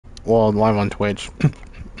Well, live on Twitch.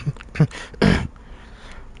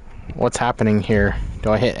 What's happening here?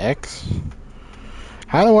 Do I hit X?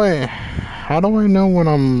 How do I know when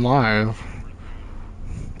I'm live?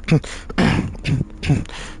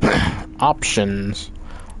 Options.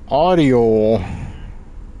 Audio.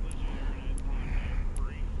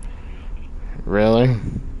 Really?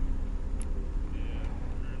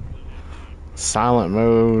 Silent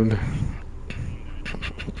mode.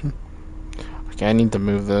 Okay, I need to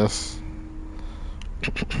move this.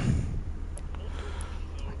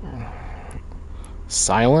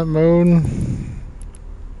 Silent mode?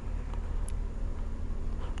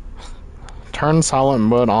 Turn silent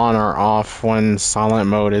mode on or off. When silent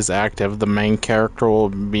mode is active, the main character will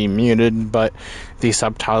be muted, but the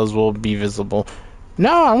subtitles will be visible.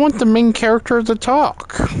 No, I want the main character to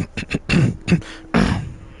talk.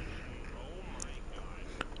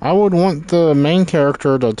 I would want the main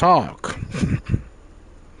character to talk.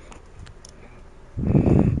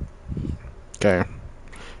 Okay.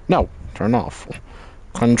 No, turn off.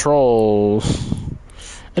 Controls.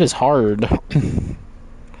 It is hard.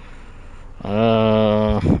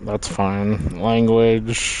 That's fine.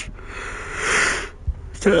 Language.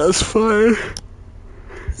 Okay, that's fine.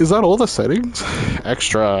 Is that all the settings?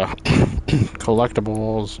 Extra.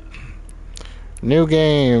 Collectibles. New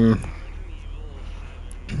game.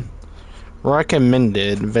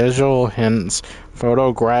 Recommended. Visual hints.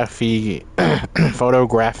 Photographic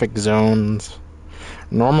zones.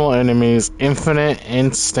 Normal enemies. Infinite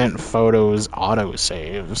instant photos.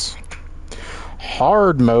 Autosaves.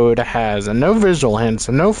 Hard mode has no visual hints,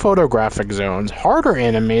 no photographic zones, harder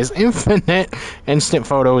enemies, infinite instant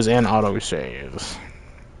photos, and autosaves.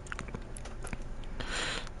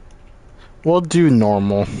 We'll do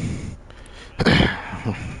normal.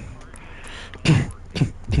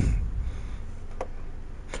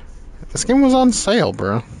 This game was on sale,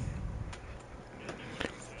 bro.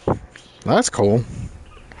 That's cool.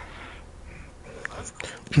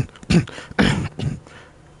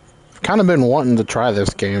 Kind of been wanting to try this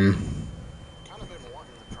game. Oh my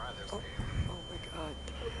god.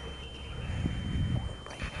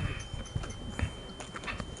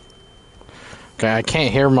 Okay, I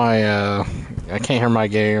can't hear my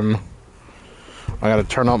game. I gotta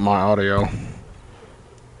turn up my audio.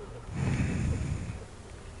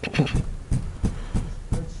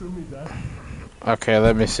 Okay,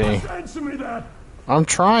 let me see. I'm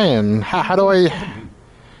trying. How do I...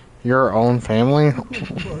 Your own family?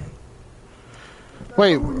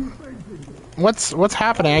 Wait, what's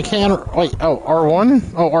happening? I can't... Wait, oh,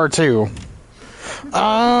 R1? Oh, R2.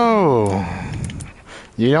 Oh!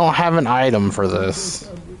 You don't have an item for this.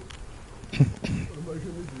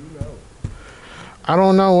 I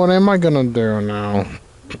don't know. What am I gonna do now?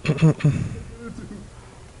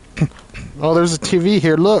 Oh, there's a TV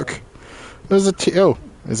here. Look. There's a Oh,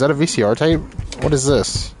 is that a VCR tape? What is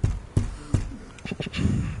this?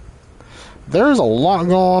 There's a lot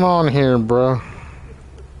going on here, bro.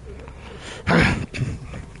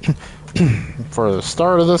 For the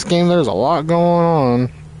start of this game, there's a lot going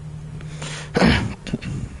on.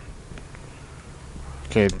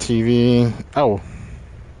 Okay, TV. Oh.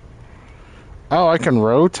 Oh, I can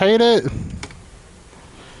rotate it?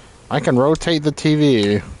 I can rotate the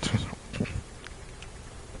TV.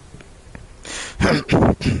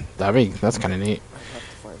 That's kind of neat.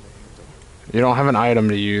 You don't have an item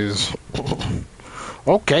to use.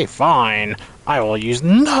 Okay, fine. I will use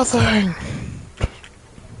nothing.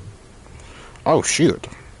 Oh, shoot.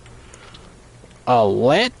 A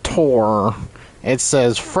letter. It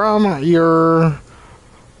says from your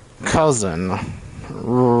cousin.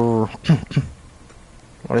 What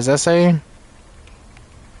does that say?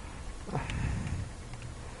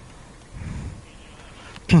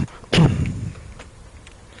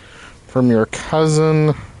 From your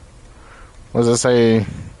cousin. What does it say?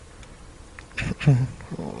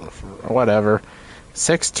 Whatever.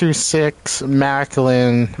 626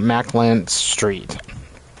 Macklin Street.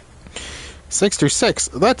 626.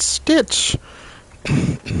 That's Stitch.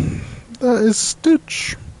 That is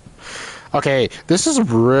Stitch. Okay, this is a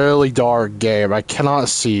really dark game. I cannot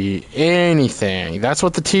see anything. That's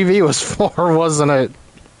what the TV was for, wasn't it?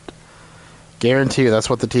 Guarantee you that's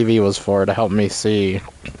what the TV was for, to help me see.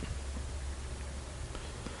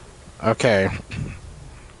 Okay.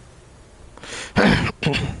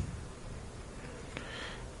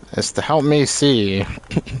 It's to help me see.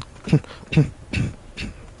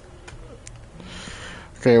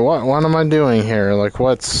 Okay, what am I doing here? Like,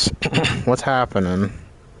 what's happening?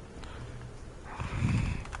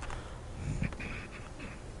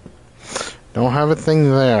 Don't have a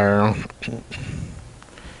thing there.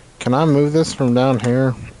 Can I move this from down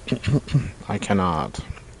here? I cannot.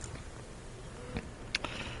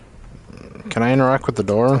 Can I interact with the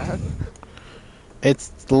door? Dad?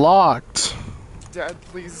 It's locked. Dad,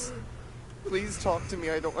 please. Please talk to me.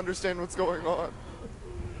 I don't understand what's going on.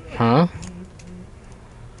 Huh?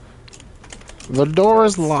 The door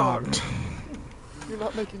is Stop. locked. You're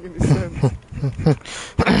not making any sense.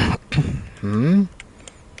 Hmm?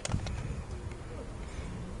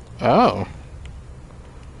 Oh.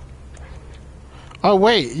 Oh,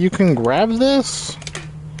 wait, you can grab this?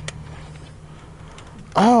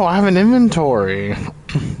 Oh, I have an inventory.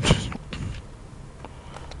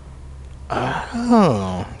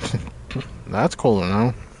 Oh. That's cool to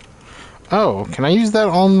know. Oh, can I use that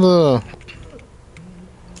on the...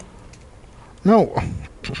 No.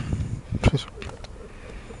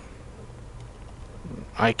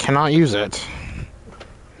 I cannot use it.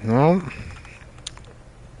 No.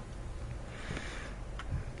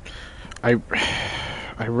 I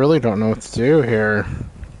really don't know what to do here.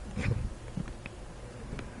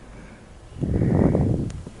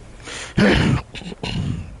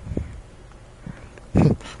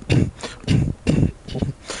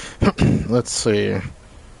 Let's see.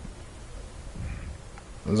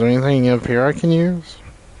 Is there anything up here I can use?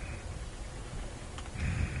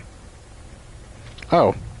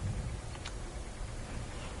 Oh.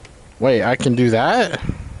 Wait, I can do that?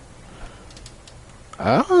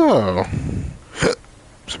 Oh.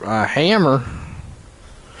 A hammer.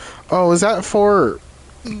 Oh, is that for...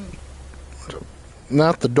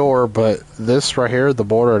 Not the door, but this right here, the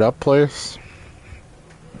boarded up place?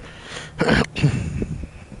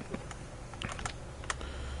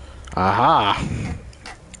 Aha.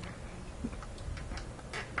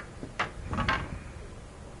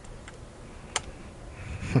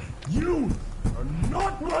 You are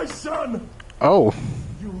not my son! Oh.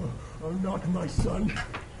 You are not my son.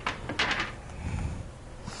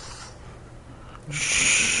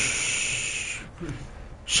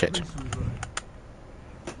 Shit.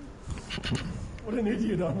 What an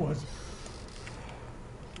idiot I was.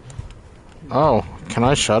 Oh, can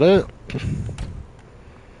I shut it?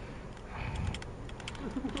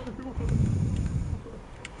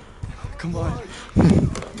 Come on.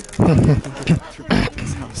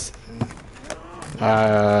 This house.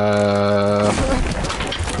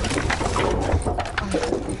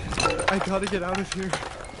 I gotta get out of here.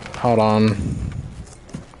 Hold on.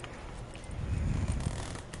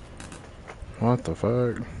 What the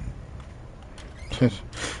fuck?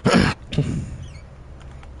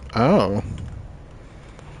 Oh.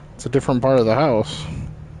 It's a different part of the house.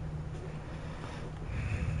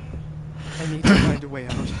 I need to find a way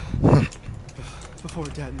out. Before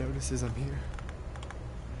Dad notices I'm here.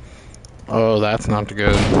 Oh, that's not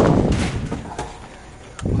good.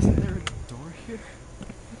 Wasn't there a door here?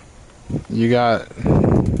 You got...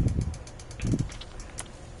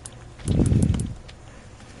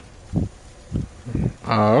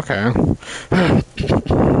 Oh, okay.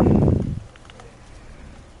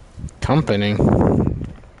 Company.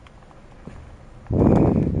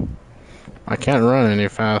 I can't run any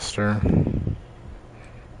faster.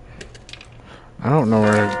 I don't know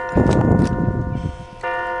where...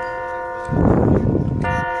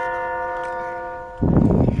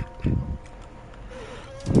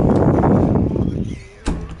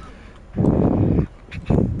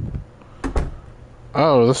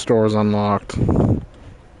 Oh, this door is unlocked.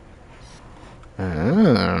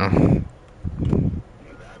 Oh.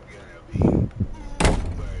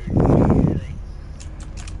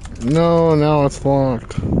 No, now it's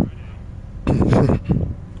locked.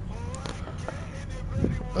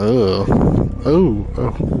 Oh. Oh,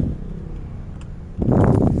 oh.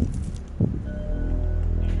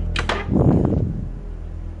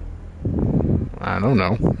 I don't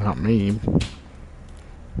know. Not me.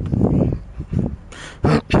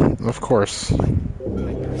 Of course.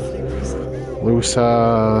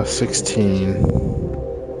 Lusa 16.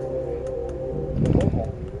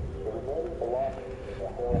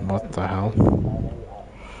 What the hell?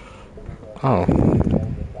 Oh.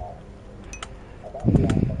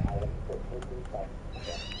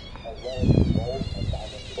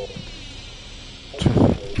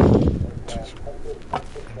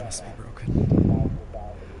 It must be broken.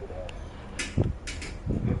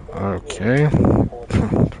 Okay.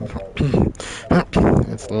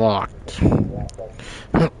 It's locked.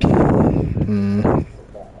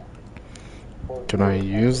 Can I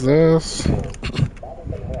use this?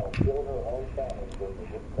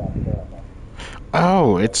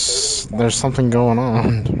 Oh, there's something going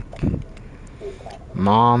on.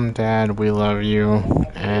 Mom, Dad, we love you.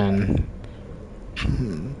 And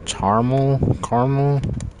Caramel?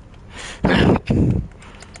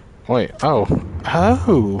 Wait, oh.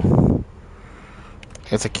 Oh!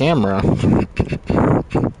 It's a camera. Am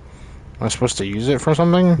I supposed to use it for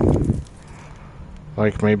something?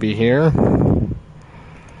 Like maybe here?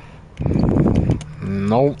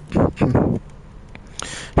 Nope.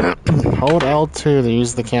 Hold L2 to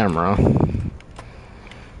use the camera.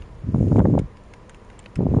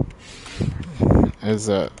 Is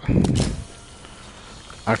it...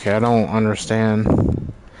 Okay, I don't understand.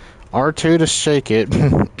 R2 to shake it.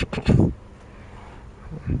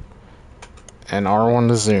 And R1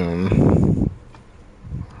 to zoom.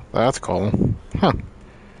 That's cool. Huh.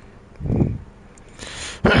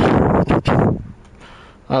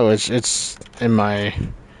 Oh, it's in my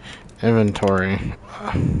inventory.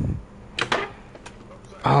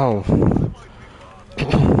 Oh.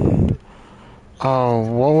 Oh,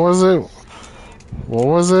 what was it? What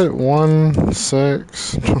was it? 1,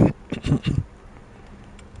 6.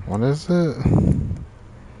 What is it?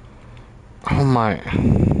 Oh my.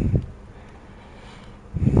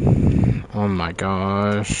 Oh my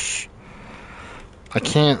gosh. I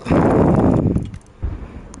can't.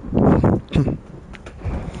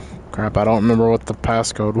 Crap, I don't remember what the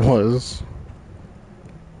passcode was.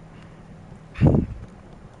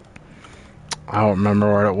 I don't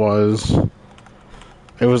remember what it was.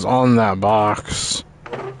 It was on that box.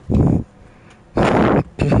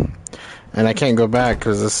 And I can't go back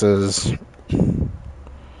because this is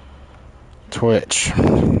Twitch.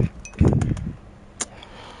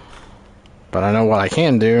 But I know what I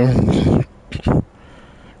can do.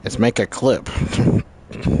 Is make a clip.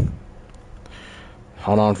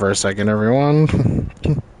 Hold on for a second, everyone.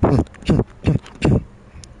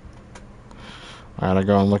 I gotta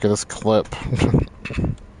go and look at this clip.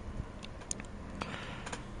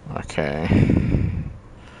 Okay.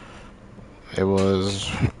 It was...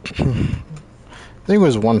 I think it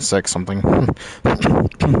was 1-6 something.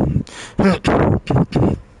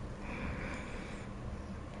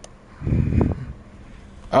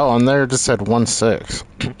 Oh, and there it just said 1-6.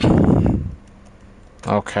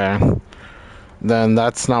 Okay. Then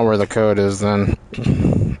that's not where the code is then.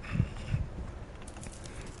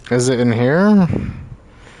 Is it in here?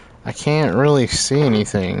 I can't really see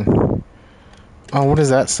anything. Oh, what does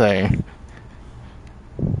that say?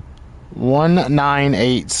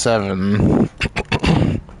 1987.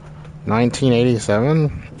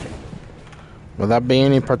 1987? Would that be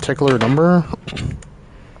any particular number?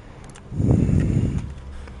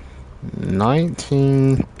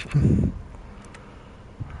 1987.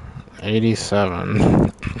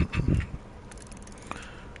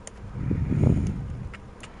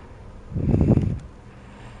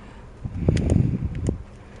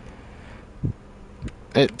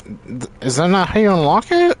 Is that not how you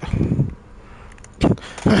unlock it?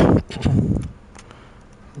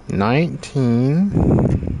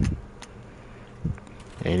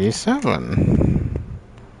 1987.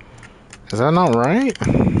 Is that not right?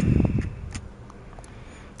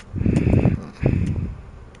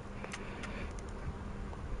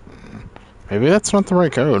 Maybe that's not the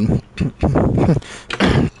right code.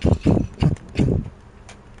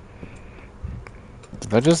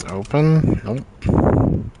 Did that just open? Nope.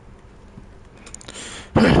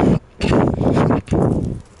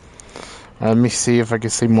 Let me see if I can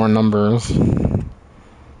see more numbers.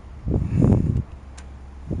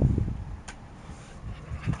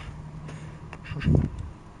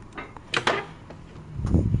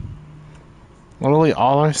 Literally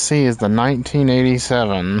all I see is the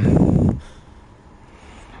 1987.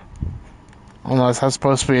 Unless that's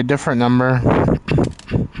supposed to be a different number.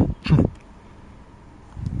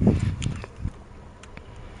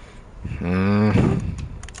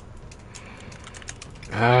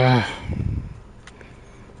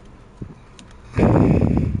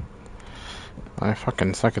 I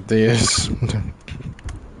fucking suck at these.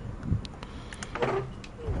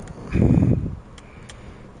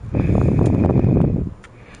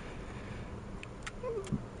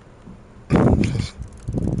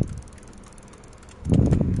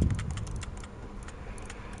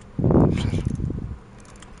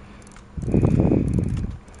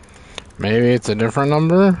 Maybe it's a different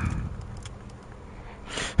number?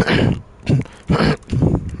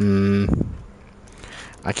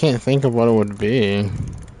 I can't think of what it would be.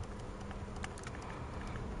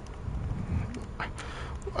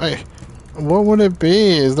 What would it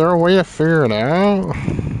be? Is there a way to figure it out?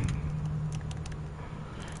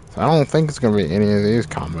 I don't think it's gonna be any of these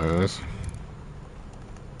combos.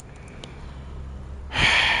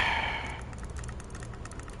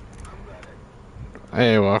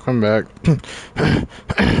 Hey, welcome back.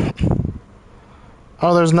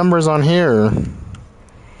 Oh, there's numbers on here.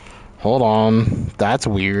 Hold on. That's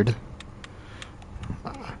weird.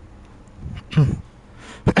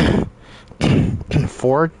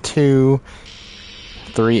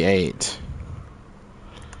 4238.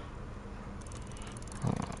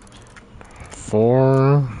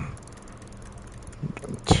 4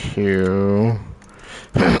 2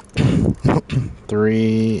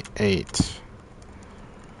 3 8.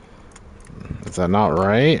 Is that not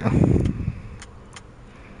right?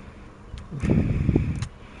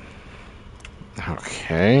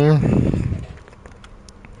 Okay.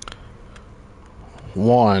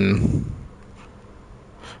 1.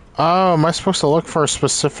 Oh, am I supposed to look for a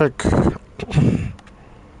specific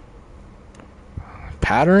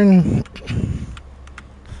pattern?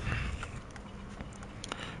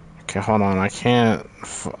 Okay, hold on. I can't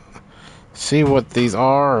see what these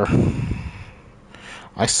are.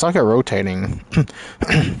 I suck at rotating.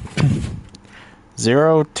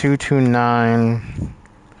 0229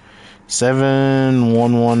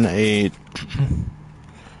 7118.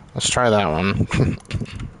 Let's try that one.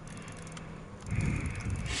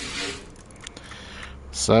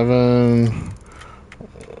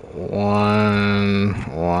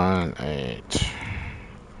 7118.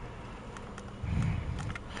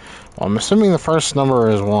 Well, I'm assuming the first number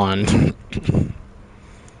is 1.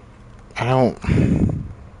 I don't...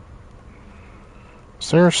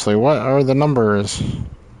 Seriously, what are the numbers?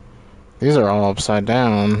 These are all upside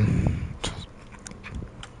down.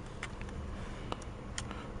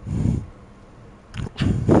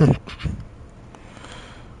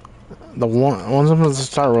 The one's supposed to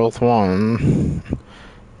start with 1.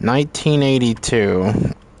 1982.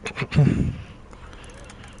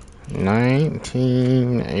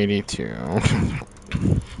 1982.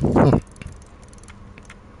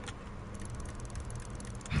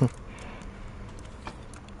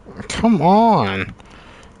 Come on.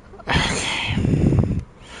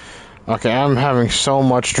 Okay, I'm having so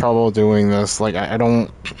much trouble doing this. Like, I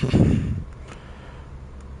don't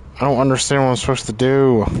understand what I'm supposed to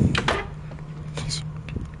do.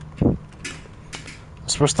 I'm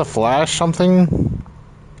supposed to flash something?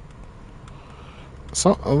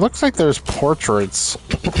 So, it looks like there's portraits.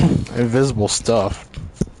 Invisible stuff.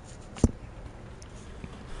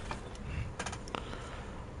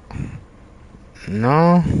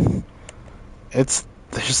 No.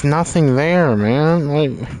 There's nothing there, man.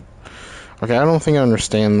 Like, okay, I don't think I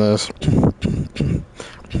understand this.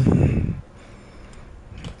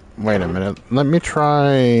 Wait a minute. Let me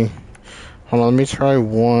try... Hold on, let me try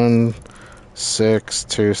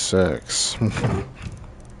 1626.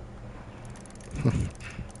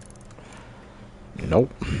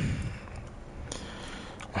 Nope.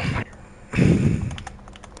 Oh my...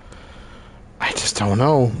 I just don't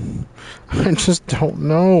know. I just don't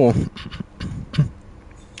know.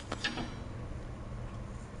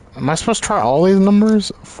 Am I supposed to try all these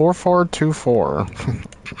numbers? 4424.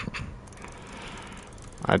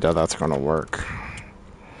 I doubt that's gonna work.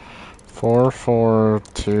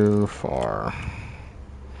 4424.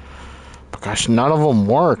 But gosh, none of them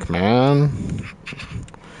work, man.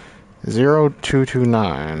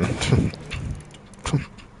 0229.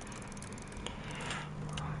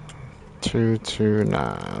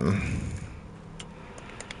 229.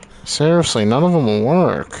 Seriously, none of them will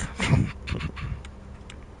work.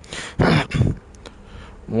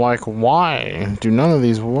 Like, why do none of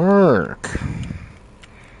these work?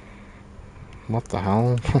 What the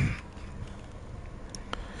hell?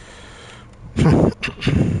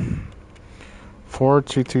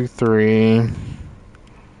 4223.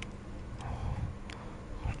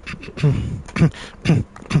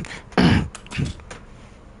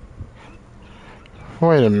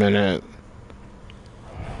 Wait a minute.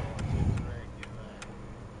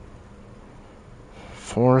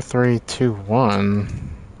 4321.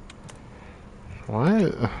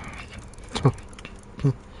 What?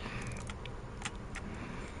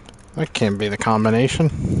 That can't be the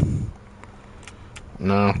combination.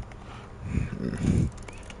 No.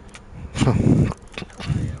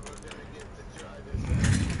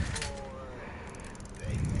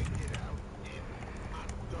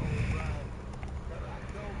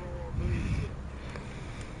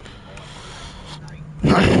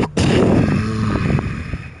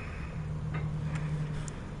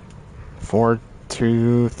 Four,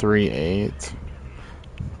 2, 3, 8.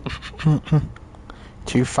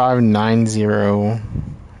 2590.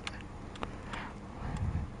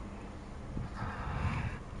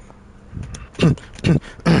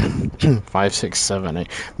 Five, 6, 7, 8.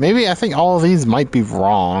 Maybe I think all of these might be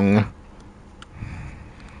wrong.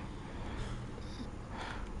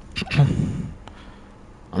 I mean,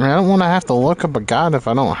 I don't want to have to look up a god if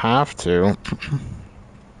I don't have to.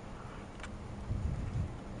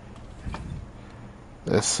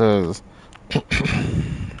 This is...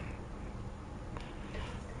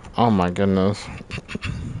 Oh my goodness.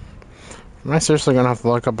 Am I seriously gonna have to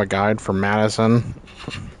look up a guide for Madison?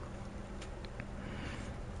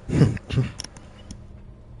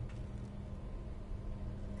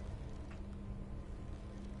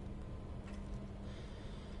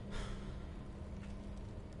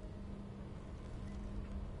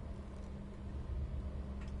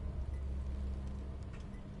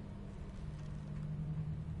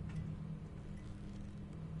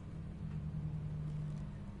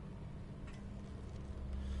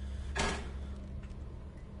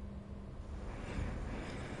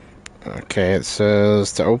 Okay, it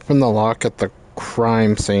says to open the lock at the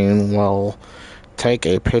crime scene, well, take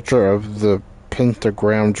a picture of the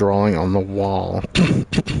pentagram drawing on the wall.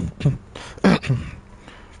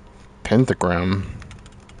 Pentagram.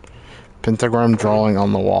 Pentagram drawing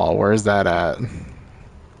on the wall. Where's that at?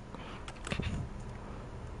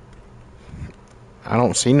 I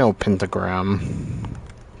don't see no pentagram.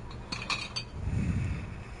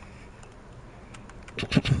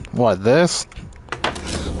 What, this?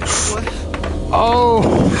 What? Oh!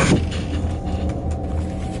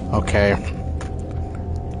 Okay.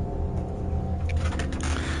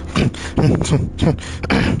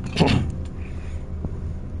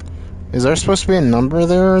 Is there supposed to be a number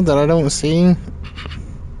there that I don't see?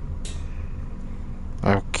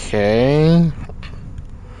 Okay.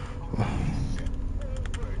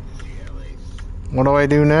 What do I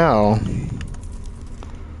do now?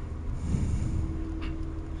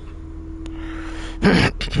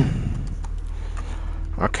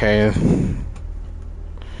 Okay.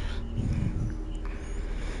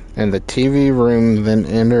 In the TV room, then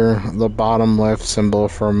enter the bottom left symbol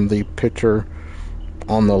from the picture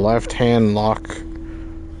on the left hand lock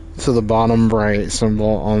to the bottom right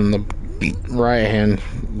symbol on the right hand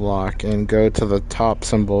lock and go to the top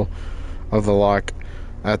symbol of the lock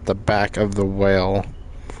at the back of the whale.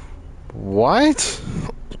 What?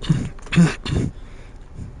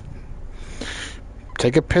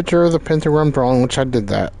 Take a picture of the pentagram drawing, which I did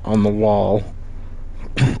that on the wall.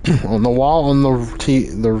 On the wall on the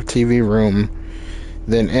TV room.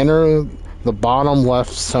 Then enter the bottom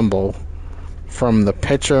left symbol from the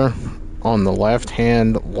picture on the left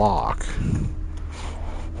hand lock.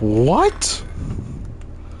 What?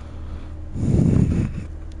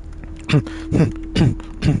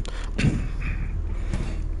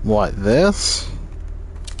 What, this?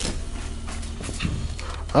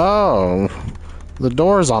 Oh, the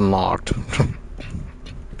door's unlocked.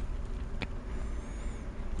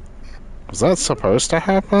 Was that supposed to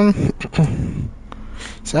happen?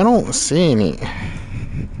 See, I don't see any.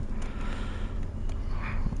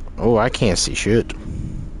 Oh, I can't see shit.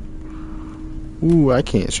 Ooh, I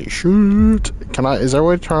can't see shit. Can I? Is there a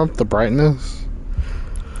way to turn up the brightness?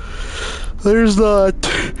 There's not.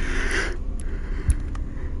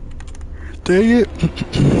 Dang it.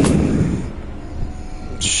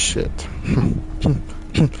 Shit.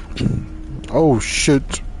 Oh,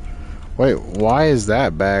 shit. Wait, why is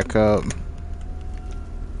that back up?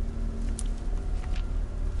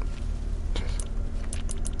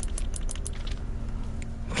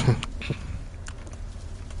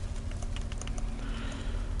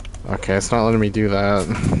 Okay, it's not letting me do that.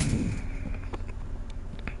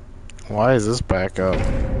 Why is this back up?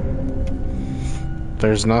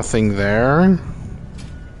 There's nothing there?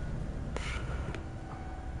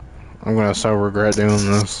 I'm gonna so regret doing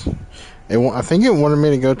this. I think it wanted me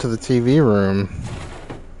to go to the TV room.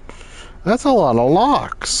 That's a lot of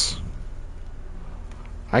locks.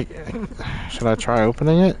 Should I try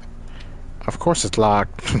opening it? Of course it's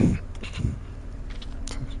locked.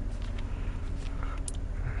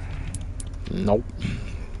 Nope.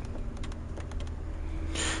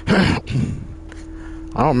 I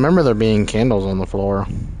don't remember there being candles on the floor.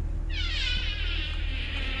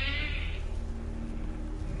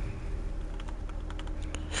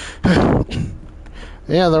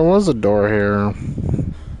 Yeah, there was a door here.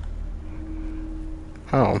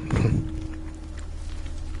 Oh.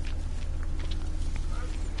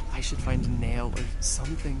 I should find a nail or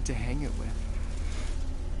something to hang it with.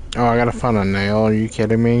 Oh, I gotta find a nail. Are you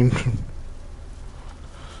kidding me?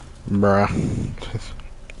 Bruh.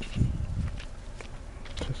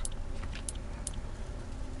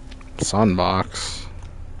 Sunbox.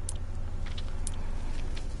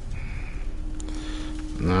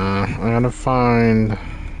 Nah, I gotta find.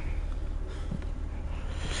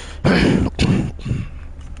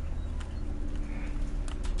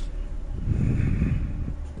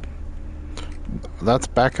 That's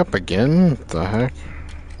back up again? What the heck?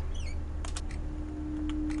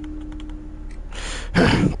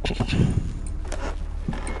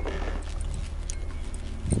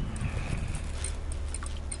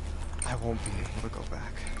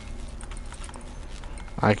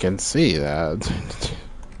 I can see that.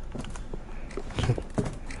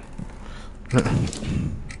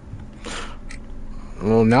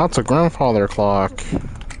 Well, now it's a grandfather clock.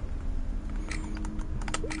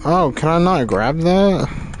 Oh, can I not grab that?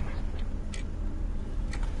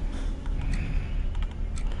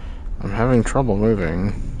 I'm having trouble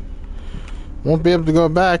moving. Won't be able to go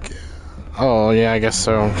back. Oh, yeah, I guess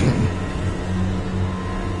so.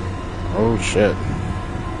 Oh, shit.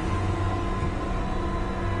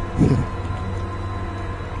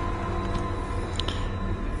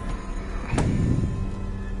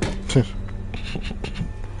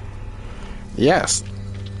 Yes.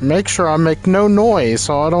 Make sure I make no noise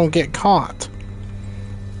so I don't get caught.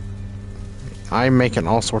 I'm making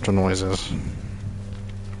all sorts of noises.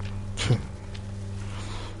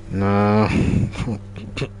 No.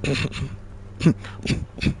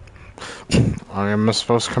 Am I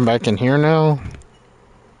supposed to come back in here now?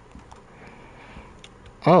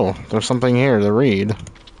 Oh, there's something here to read.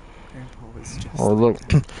 Grandpa was just Oh, look.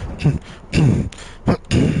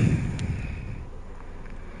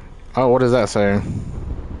 Oh, what does that say?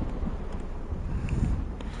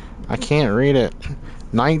 I can't read it.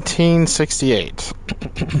 1968.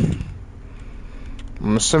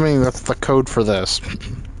 I'm assuming that's the code for this.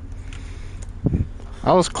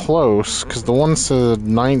 I was close, because the one said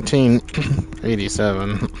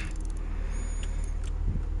 1987.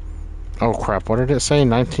 Oh crap, what did it say?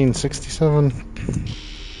 1967?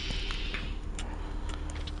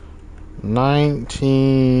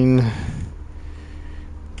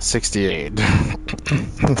 1968.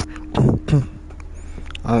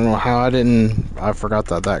 I don't know how I forgot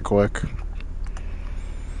that quick.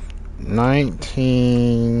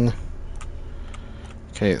 19.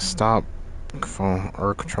 Okay, stop phone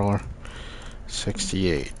or controller.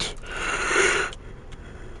 68.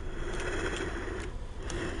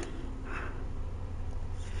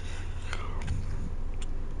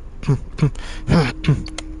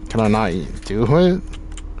 Can I not do it?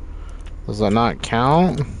 Does that not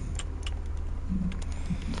count?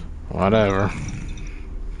 Whatever.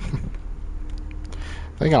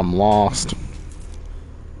 I think I'm lost.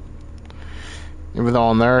 Even though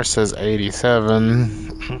on there it says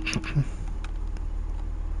 87.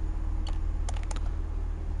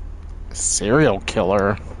 Serial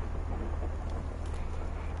killer.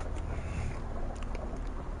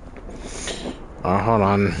 Oh, hold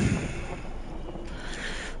on.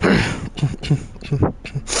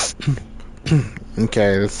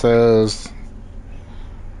 Okay, it says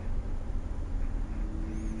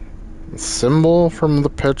symbol from the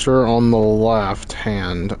picture on the left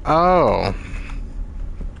hand. Oh.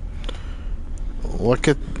 Look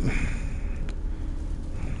at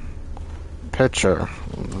picture.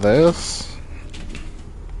 This?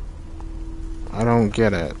 I don't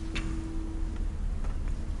get it.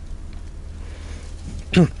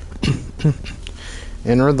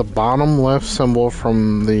 Enter the bottom left symbol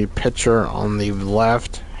from the picture on the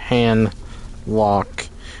left hand lock.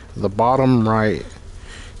 The bottom right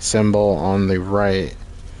symbol on the right.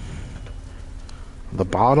 The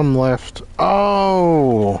bottom left.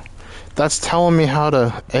 Oh! That's telling me how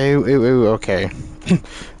to. Okay.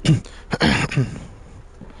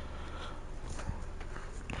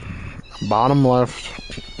 Bottom left.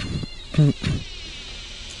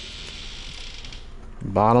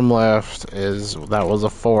 Bottom left is. That was a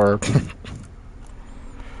 4.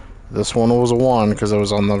 This one was a 1 because it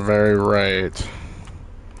was on the very right.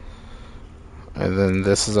 And then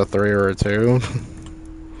this is a 3 or a 2.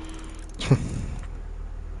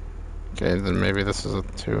 Okay, then maybe this is a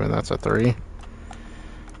 2 and that's a 3.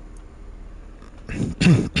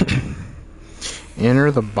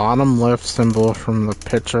 Enter the bottom left symbol from the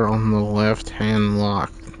picture on the left hand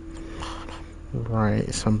lock.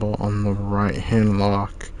 Right symbol on the right hand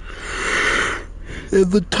lock. And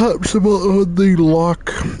the top symbol on the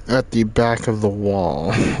lock at the back of the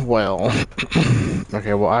wall. Well,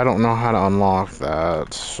 okay, well, I don't know how to unlock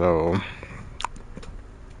that, so.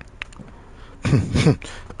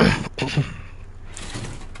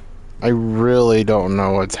 I really don't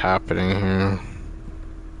know what's happening here.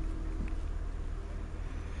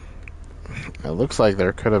 It looks like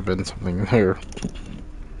there could have been something there.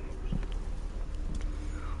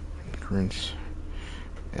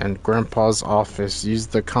 And Grandpa's office. Use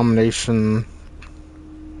the combination.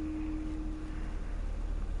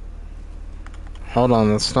 Hold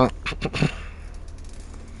on, that's not.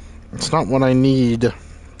 It's not what I need.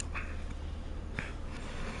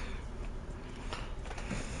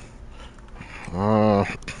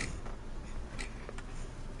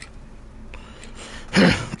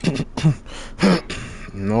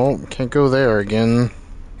 Nope, can't go there again.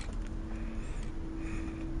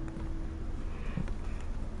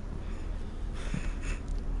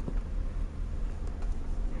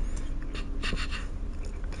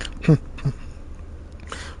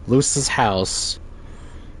 Luce's house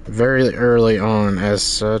very early on. As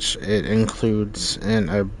such, it includes an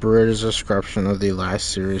abridged description of the last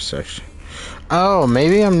series section. Oh,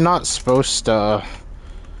 maybe I'm not supposed to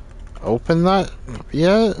open that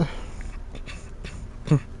yet?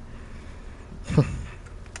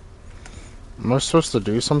 Am I supposed to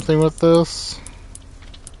do something with this?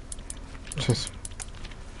 Just...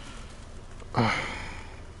 I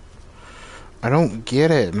don't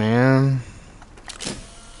get it, man.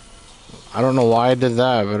 I don't know why I did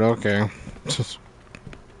that, but okay.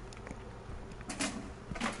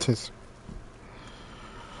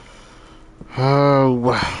 Oh,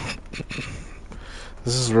 wow.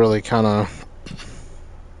 This is really kind of...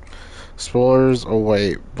 Spoilers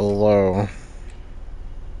await below.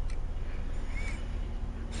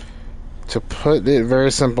 To put it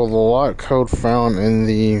very simple, the lock code found in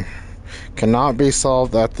the... cannot be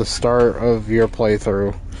solved at the start of your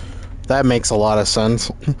playthrough. That makes a lot of sense.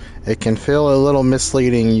 It can feel a little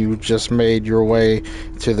misleading. You just made your way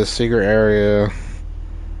to the secret area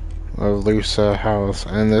of Luce's house,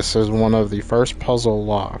 and this is one of the first puzzle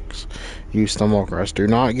locks you stumble across. Do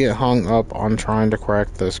not get hung up on trying to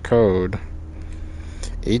crack this code.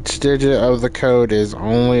 Each digit of the code is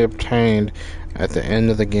only obtained at the end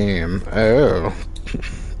of the game. Oh.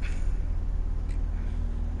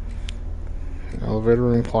 Elevator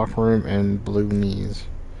room, clock room, and blue knees.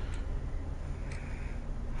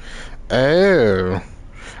 Oh.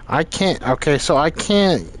 I can't... Okay, so I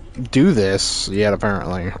can't do this yet,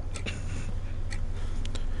 apparently.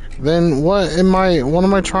 Then what am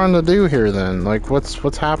I trying to do here then? Like,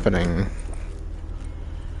 what's happening?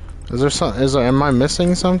 Am I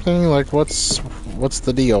missing something? Like, what's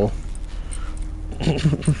the deal?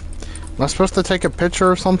 Am I supposed to take a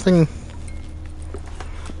picture or something?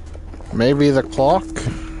 Maybe the clock?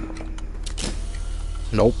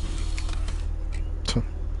 Nope.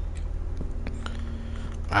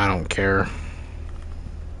 I don't care.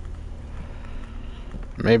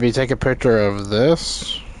 Maybe take a picture of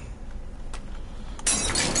this?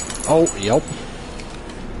 Oh, yep.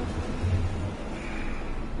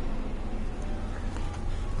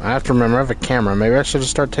 I have to remember, I have a camera. Maybe I should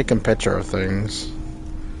just start taking picture of things.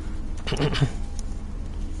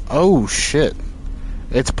 Oh, shit.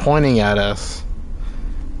 It's pointing at us.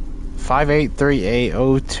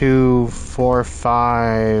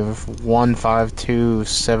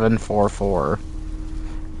 58380245152744.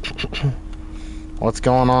 What's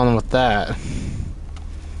going on with that?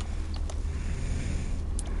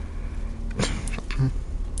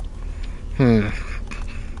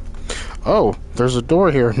 Oh, there's a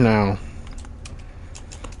door here now.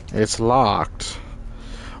 It's locked.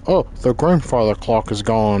 Oh, the grandfather clock is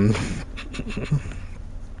gone.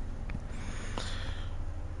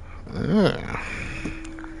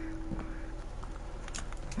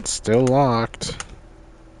 It's still locked.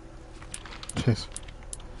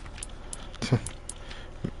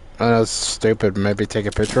 That's stupid. Maybe take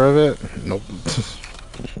a picture of it? Nope.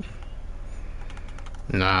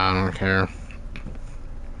 Nah, I don't care.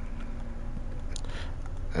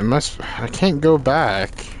 I can't go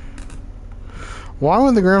back. Why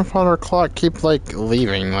would the grandfather clock keep, like,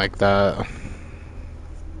 leaving like that?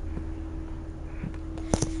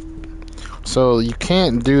 So, you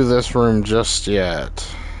can't do this room just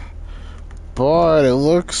yet. But it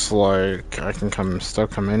looks like I can still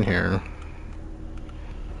come in here.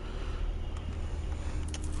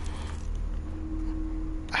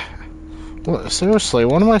 What, seriously,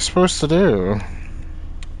 what am I supposed to do?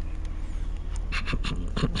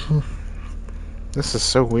 This is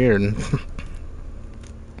so weird.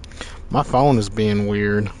 My phone is being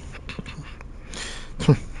weird.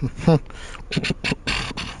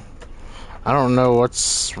 I don't know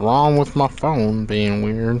what's wrong with my phone being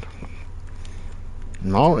weird.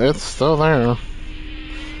 No, it's still there.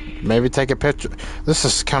 Maybe take a picture. This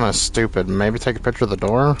is kind of stupid. Maybe take a picture of the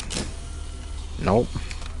door? Nope.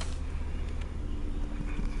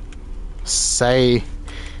 Say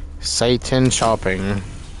 10 shopping.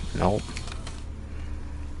 Nope.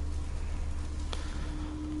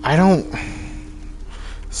 I don't...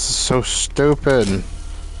 This is so stupid.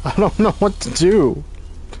 I don't know what to do.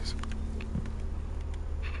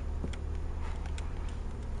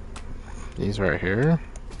 These right here.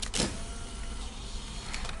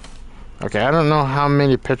 Okay, I don't know how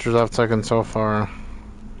many pictures I've taken so far.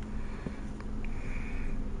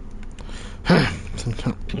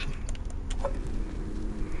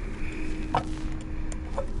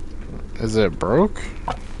 Is it broke?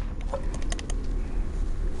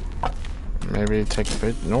 Maybe take a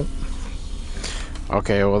picture. Nope.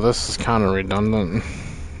 Okay, well this is kind of redundant.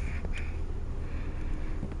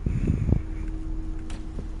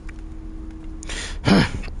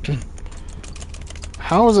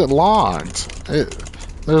 How is it locked?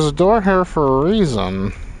 There's a door here for a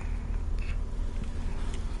reason.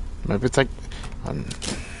 Maybe it's like...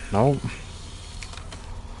 no.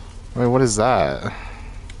 Wait, what is that?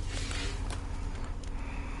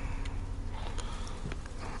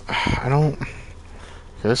 I don't...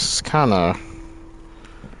 This is kind of...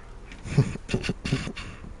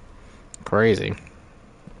 crazy.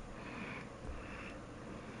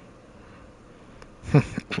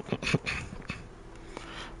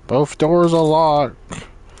 Both doors are locked.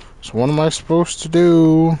 So what am I supposed to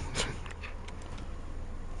do?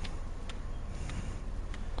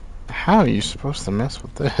 How are you supposed to mess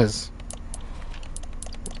with this?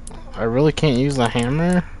 I really can't use the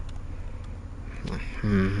hammer?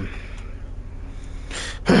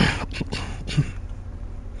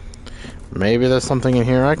 Maybe there's something in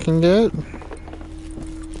here I can get?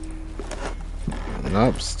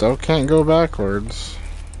 Nope, still can't go backwards.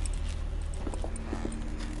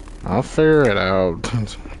 I'll figure it out.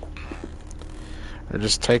 Or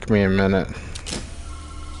just take me a minute.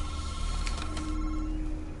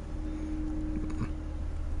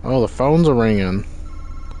 Oh, the phones are ringing.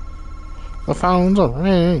 The phones are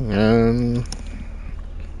ringing.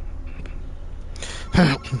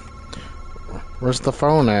 Where's the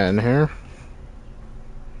phone at in here?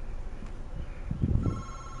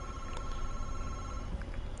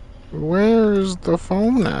 Where's the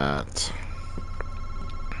phone at?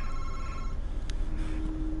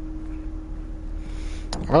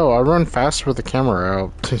 Oh, I run fast with the camera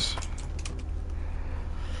out.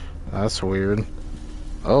 That's weird.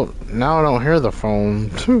 Oh, now I don't hear the phone.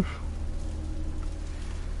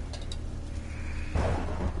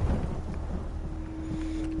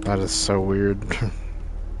 That is so weird.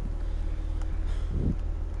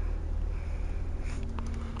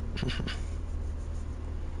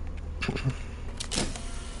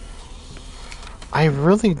 I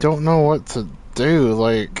really don't know what to do,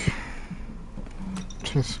 like...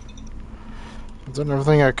 I've done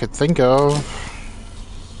everything I could think of.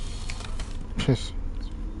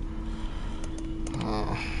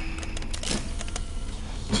 Oh.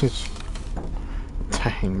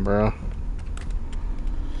 Dang, bro.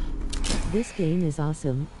 This game is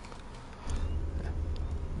awesome.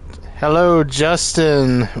 Hello,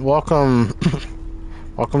 Justin. Welcome.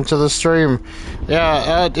 Welcome to the stream.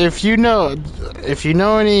 Yeah, if you know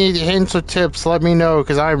any hints or tips, let me know,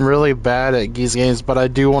 because I'm really bad at these games, but I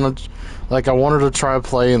do want to, like, I wanted to try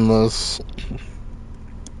playing this.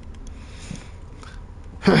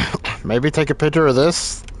 Maybe take a picture of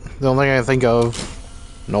this? The only thing I can think of.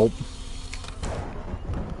 Nope.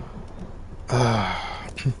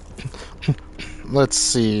 Let's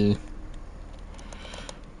see.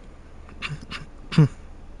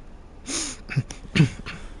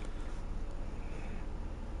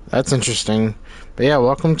 That's interesting. But yeah,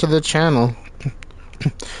 welcome to the channel.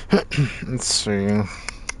 Let's see.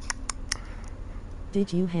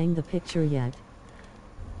 Did you hang the picture yet?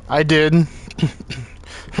 I did.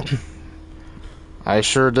 I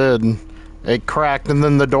sure did. It cracked and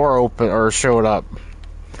then the door opened or showed up.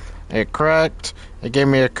 It cracked, it gave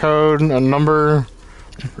me a code, a number,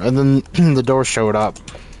 and then the door showed up.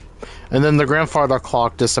 And then the grandfather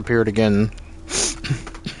clock disappeared again.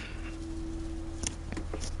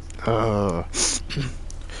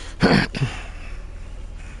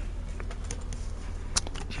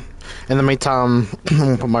 In the meantime, I'm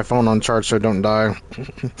gonna put my phone on charge so I don't die.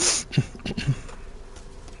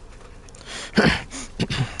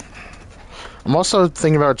 I'm also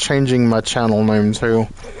thinking about changing my channel name too.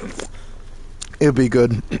 It'd be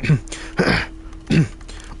good.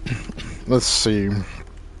 Let's see.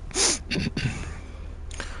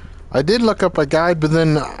 I did look up a guide, but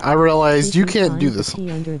then I realized you can't do this.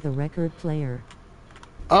 Under the record player.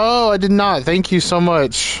 Oh, I did not. Thank you so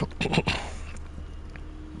much.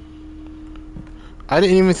 I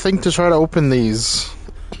didn't even think to try to open these.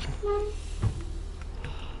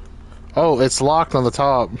 Oh, it's locked on the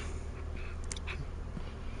top.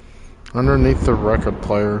 Underneath the record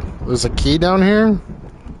player. There's a key down here?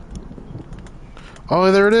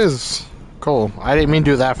 Oh, there it is. Cool. I didn't mean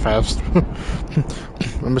to do that fast.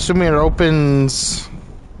 I'm assuming it opens...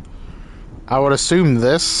 I would assume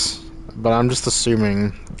this, but I'm just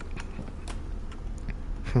assuming.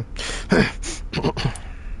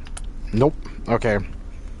 Nope. Okay.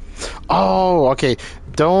 Oh, okay.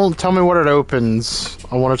 Don't tell me what it opens.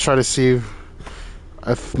 I want to try to see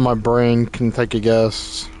if my brain can take a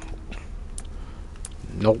guess.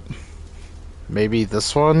 Nope. Maybe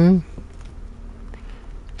this one?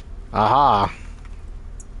 Aha.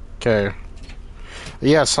 Okay.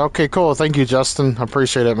 Yes, okay, cool. Thank you, Justin. I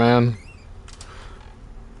appreciate it, man.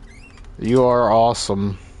 You are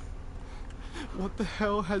awesome. What the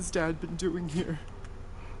hell has Dad been doing here?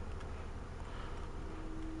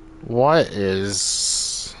 What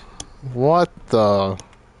the?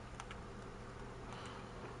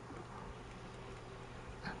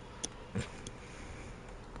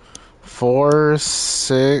 4,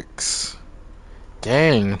 6.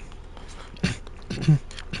 Dang.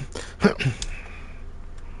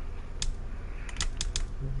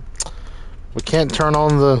 We can't turn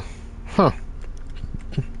on the... Huh.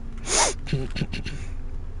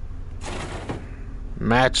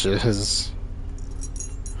 Matches.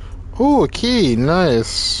 Ooh, a key.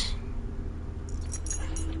 Nice.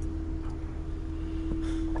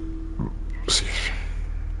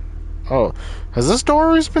 Oh, has this door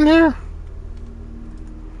always been here?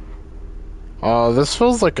 Oh, this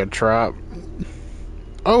feels like a trap.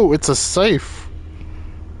 Oh, it's a safe.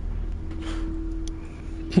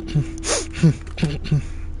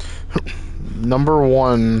 Number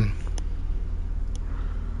 1.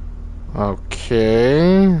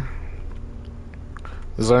 Okay.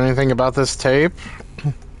 Is there anything about this tape?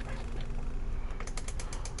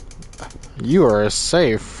 You are a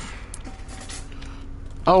safe.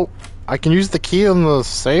 Oh, I can use the key on the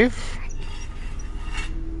safe?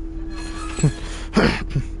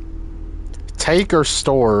 Take or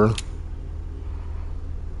store?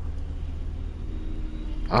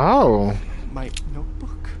 Oh. My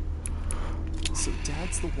notebook. So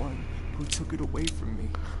Dad's the one who took it away from me.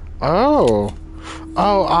 Oh.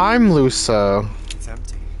 Oh, I'm Lusa. It's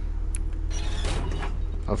empty.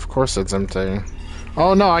 Of course it's empty.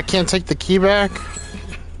 Oh no, I can't take the key back?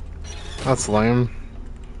 That's lame.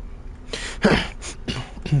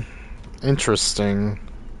 Interesting.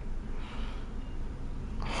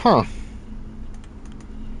 Huh.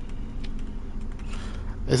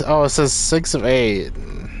 Oh, it says 6 of 8.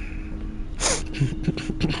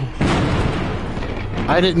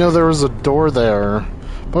 I didn't know there was a door there.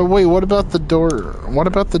 But wait, what about the door? What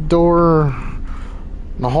about the door?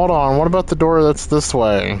 Now hold on, what about the door that's this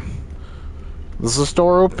way? Does this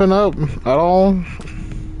door open up at all?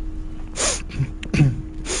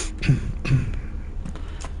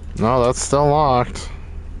 No, that's still locked.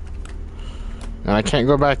 And I can't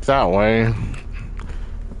go back that way.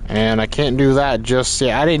 And I can't do that just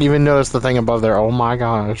yet. I didn't even notice the thing above there. Oh my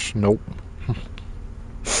gosh. Nope.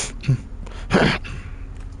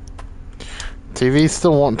 TV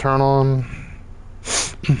still won't turn on.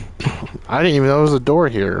 I didn't even know there was a door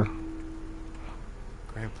here.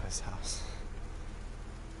 Grandpa's house.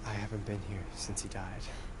 I haven't been here since he died.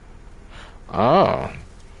 Oh.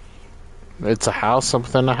 It's a house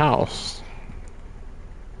within a house.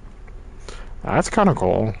 That's kind of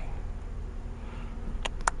cool.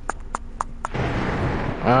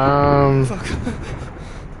 Fuck.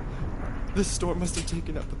 This storm must have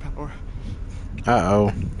taken out the power.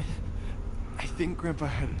 Uh-oh. I think Grandpa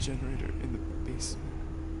had a generator in the basement.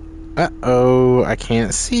 Uh-oh. I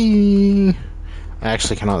can't see. I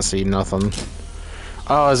actually cannot see nothing.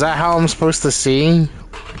 Oh, is that how I'm supposed to see?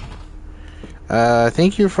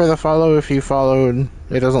 Thank you for the follow if you followed.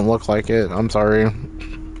 It doesn't look like it. I'm sorry.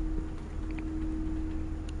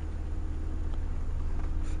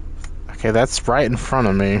 Okay, that's right in front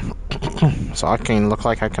of me. So I can look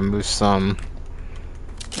like I can move some.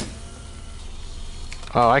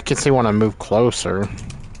 Oh, I can see when I move closer.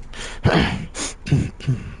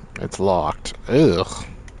 It's locked. Ugh.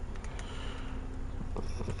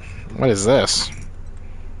 What is this?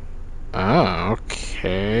 Oh,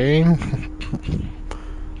 okay.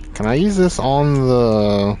 Can I use this on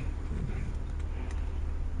the...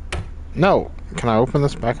 No. Can I open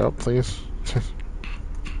this back up, please?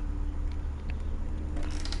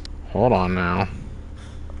 Hold on now.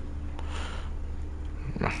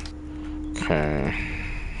 Okay.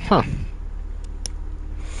 Huh.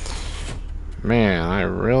 Man, I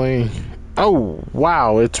really... Oh,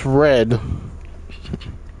 wow, it's red.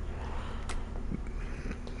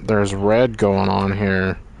 There's red going on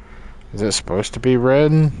here. Is it supposed to be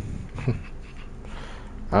red?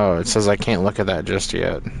 Oh, it says I can't look at that just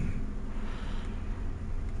yet.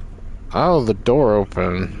 Oh, the door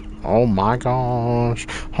opened. Oh my gosh.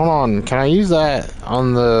 Hold on, can I use that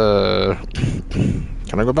on the...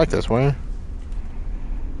 Can I go back this way?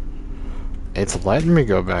 It's letting me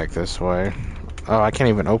go back this way. Oh, I can't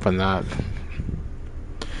even open that.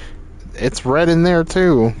 It's red in there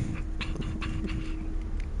too.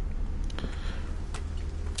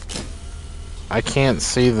 I can't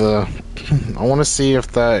see the... I want to see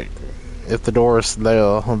if the door is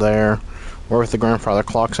there, or if the grandfather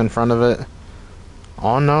clock's in front of it.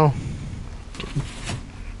 Oh no.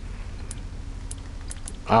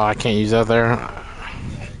 Oh, I can't use that there.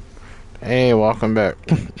 Hey, welcome back.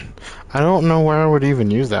 I don't know where I would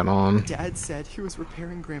even use that on. Dad said he was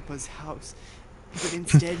repairing Grandpa's house, but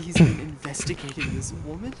instead he's been investigating this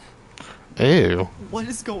woman? Ew. What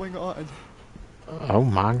is going on? Oh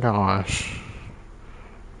my gosh.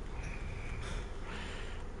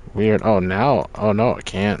 Weird. Oh, now. Oh, no, it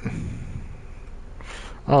can't.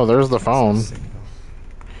 Oh, there's the phone.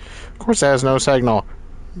 Of course it has no signal.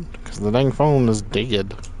 Because the dang phone is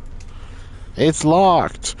dead. It's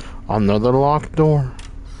locked. Another locked door.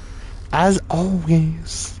 As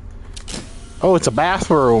always. Oh, it's a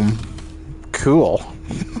bathroom. Cool.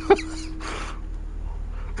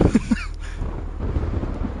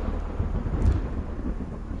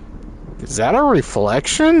 Is that a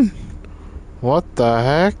reflection? What the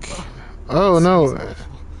heck? Oh no.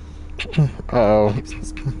 Uh-oh. Pipes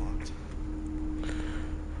must be blocked.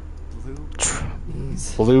 Blue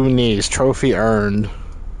knees. Blue knees. Trophy earned.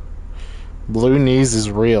 Blue knees is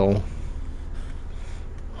real.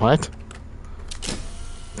 What?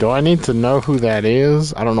 Do I need to know who that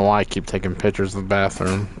is? I don't know why I keep taking pictures of the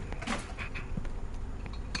bathroom.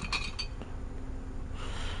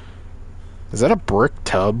 Is that a brick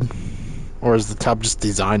tub? Or is the tub just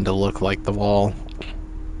designed to look like the wall?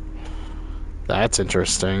 That's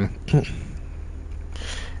interesting.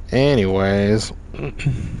 Anyways.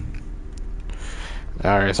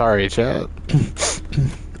 Alright, sorry, chat.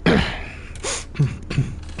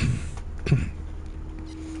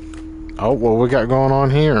 Oh, what we got going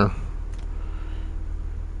on here?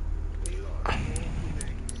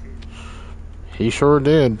 He sure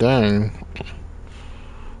did, dang.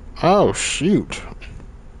 Oh, shoot.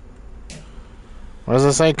 What does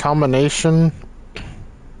it say? Combination?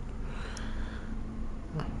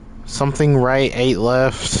 Something right, 8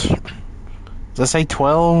 left. Does it say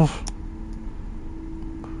 12?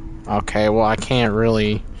 Okay, well, I can't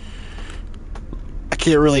really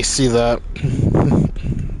see that.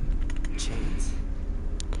 Chains.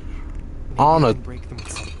 Maybe On I a can break them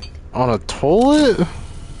with something. on a toilet?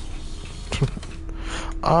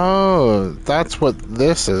 Oh, that's what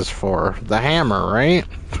this is for. The hammer, right?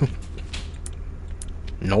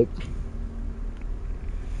 Nope.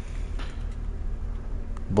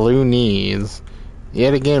 Blue knees.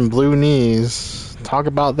 Yet again, blue knees. Talk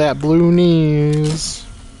about that blue knees.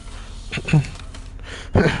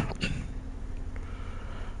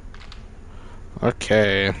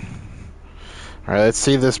 Okay. Alright, let's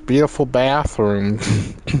see this beautiful bathroom.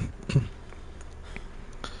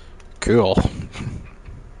 Cool.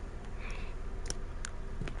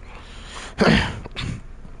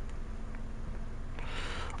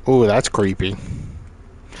 Ooh, that's creepy.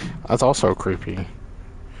 That's also creepy.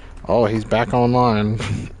 Oh, he's back online.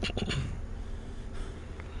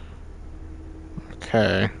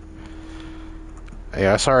 Okay.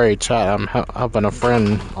 Yeah, sorry, chat. I'm helping a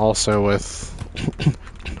friend also with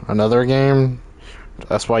another game.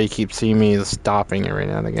 That's why you keep seeing me stopping every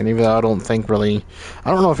now and again. Even though I don't think really... I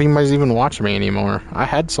don't know if anybody's even watching me anymore. I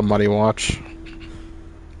had somebody watch.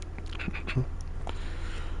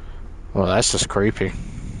 Well, that's just creepy.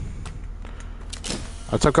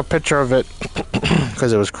 I took a picture of it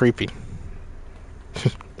because it was creepy.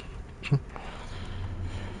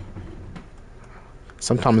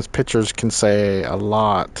 Sometimes pictures can say a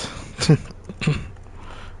lot.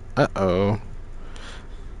 Uh-oh.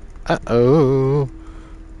 Uh-oh.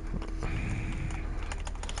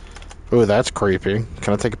 Ooh, that's creepy.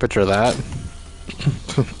 Can I take a picture of that?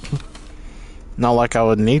 Not like I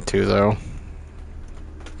would need to, though.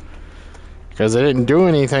 Because it didn't do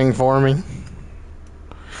anything for me.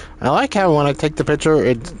 I like how when I take the picture,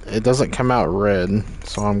 it doesn't come out red.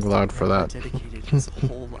 So I'm glad for that. Dedicated his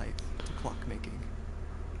whole life to clockmaking.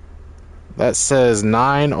 That says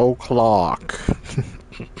 9 o'clock.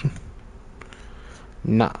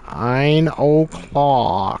 9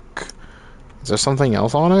 o'clock. Is there something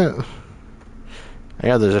else on it?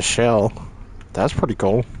 Yeah, there's a shell. That's pretty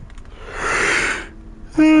cool.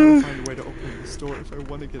 I gotta find a way to open this door if I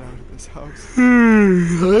want to get out of this house.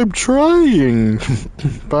 I'm trying,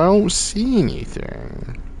 but I don't see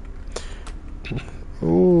anything.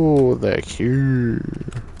 Oh, the cute.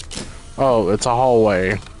 Oh, it's a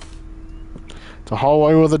hallway. It's a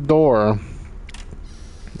hallway with a door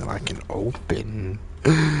that I can open.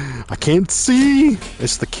 I can't see.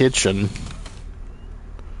 It's the kitchen.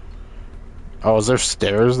 Oh, is there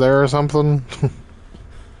stairs there or something?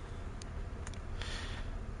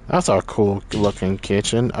 That's a cool looking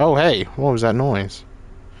kitchen. Oh, hey, what was that noise?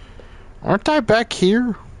 Aren't I back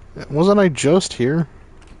here? Wasn't I just here?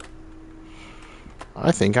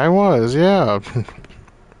 I think I was, yeah.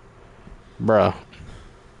 Bruh.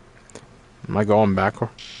 Am I going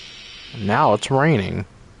backward? Now it's raining.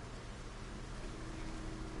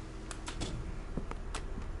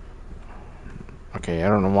 Okay, I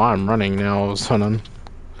don't know why I'm running now all of a sudden.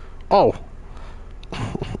 Oh!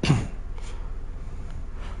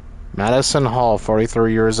 Madison Hall,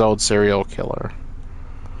 43 years old, serial killer.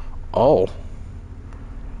 Oh.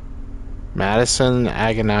 Madison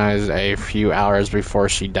agonized a few hours before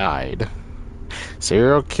she died.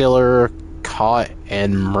 Serial killer caught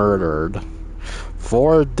and murdered.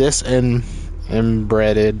 4 disembodied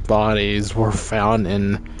bodies were found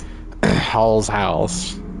in Hall's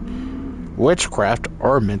house. Witchcraft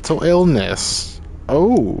or mental illness.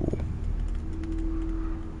 Oh.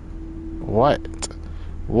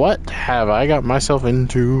 What have I got myself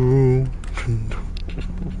into?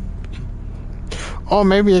 Oh,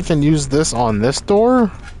 maybe I can use this on this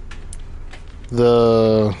door?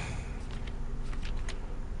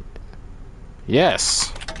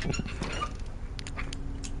 Yes.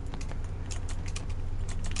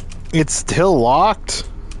 It's still locked?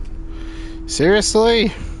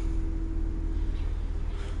 Seriously?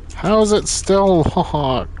 How is it still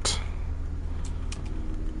locked?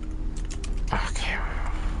 Okay,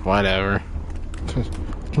 whatever.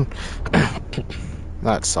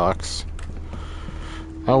 That sucks.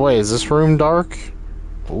 Oh wait, is this room dark?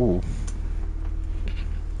 Ooh.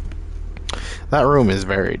 That room is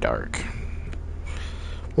very dark.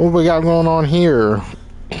 What we got going on here?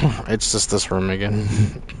 It's just this room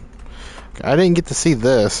again. I didn't get to see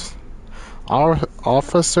this.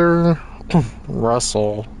 Officer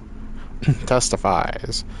Russell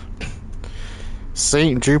testifies.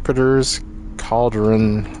 St. Jupiter's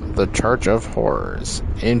Cauldron, the Church of Horrors.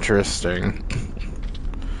 Interesting.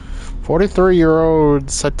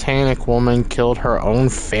 43-year-old satanic woman killed her own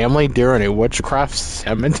family during a witchcraft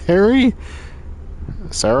ceremony?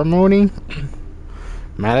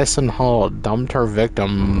 Madison Hall dumped her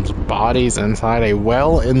victims' bodies inside a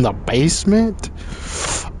well in the basement?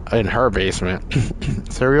 In her basement.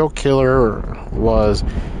 Serial killer was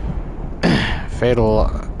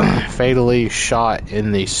fatally shot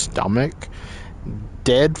in the stomach.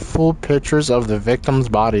 Dead full pictures of the victims'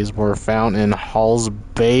 bodies were found in Hall's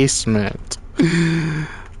basement.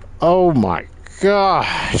 Oh my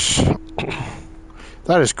gosh.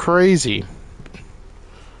 That is crazy.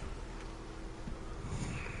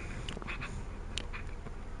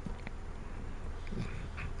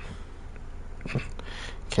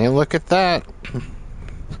 Can't look at that.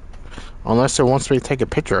 Unless it wants me to take a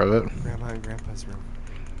picture of it. Grandma and Grandpa's room.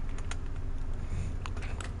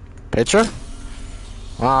 Picture?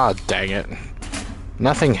 Ah, dang it.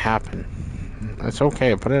 Nothing happened. It's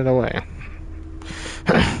okay, put it away.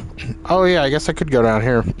 Oh yeah, I guess I could go down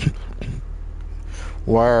here.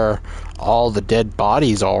 Where all the dead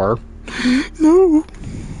bodies are. No.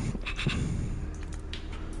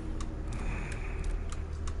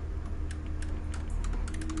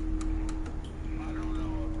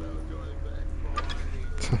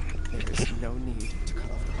 There is no need to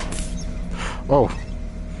cut off the power. Oh.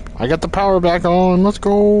 I got the power back on. Let's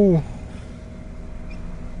go.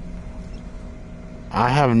 I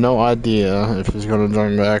have no idea if he's going to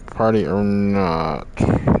join back party or not.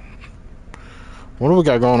 What do we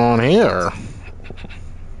got going on here?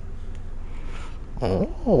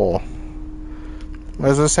 Oh. What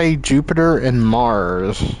does it say? Jupiter and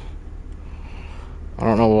Mars. I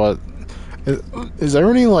don't know what. Is there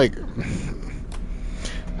any, like...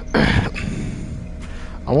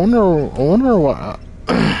 I wonder what...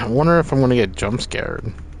 I wonder if I'm gonna get jump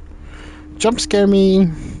scared. Jump scare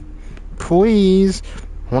me, please.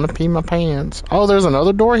 I wanna pee my pants. Oh, there's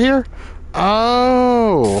another door here?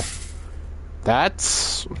 Oh,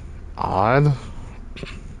 that's odd.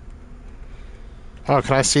 Oh,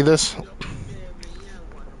 can I see this?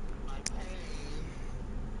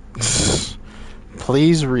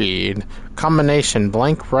 Please read. Combination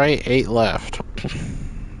blank right, 8 left.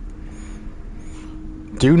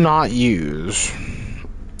 Do not use.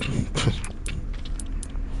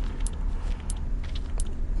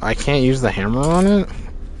 I can't use the hammer on it?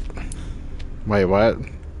 Wait, what?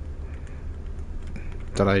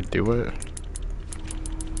 Did I do it?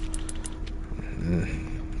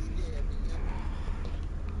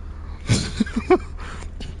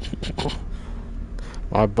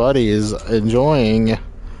 My buddy is enjoying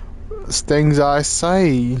things I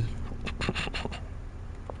say.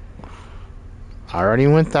 I already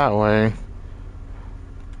went that way.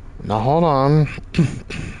 Now hold on.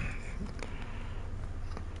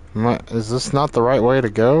 Is this not the right way to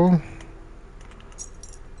go?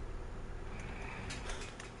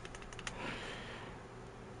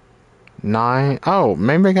 Nine. Oh,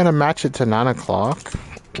 maybe I gotta match it to 9 o'clock.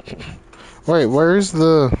 Wait, where's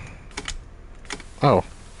the... Oh,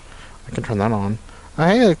 I can turn that on. Oh,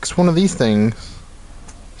 hey, it's one of these things.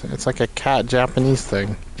 It's like a cat Japanese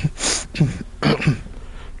thing. Am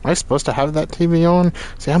I supposed to have that TV on?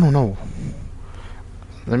 See, I don't know.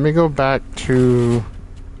 Let me go back to...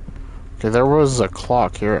 Okay, there was a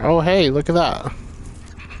clock here. Oh, hey, look at that.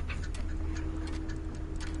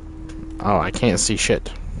 Oh, I can't see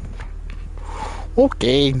shit.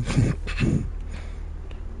 Okay.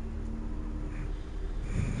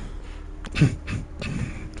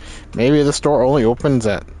 Maybe the store only opens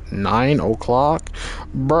at 9 o'clock?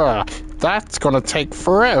 Bruh, that's gonna take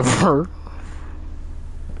forever.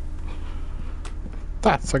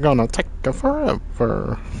 That's gonna take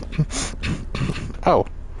forever. Oh,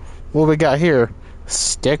 what we got here?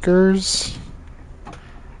 Stickers?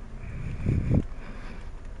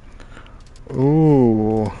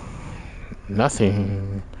 Ooh,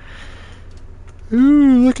 nothing.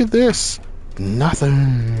 Ooh, look at this.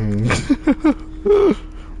 Nothing.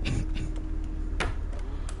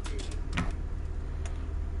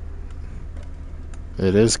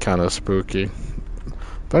 It is kind of spooky,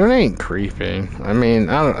 but it ain't creepy. I mean,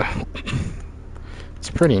 I don't. It's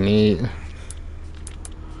pretty neat.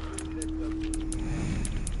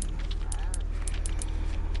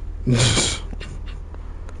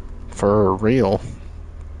 For real.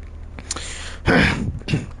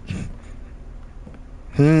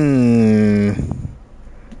 I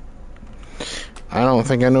don't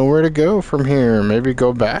think I know where to go from here. Maybe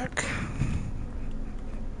go back?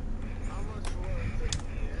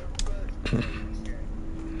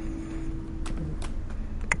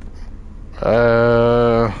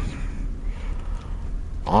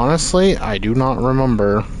 Honestly, I do not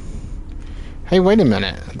remember. Hey, wait a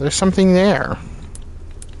minute. There's something there.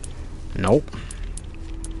 Nope.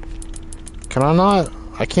 Can I not?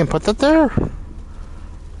 I can't put that there?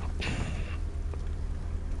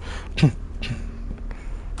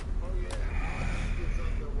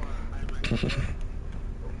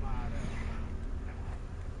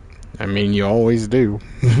 I mean, you always do.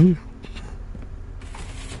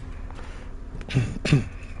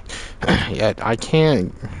 Yet I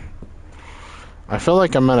can't. I feel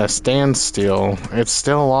like I'm at a standstill. It's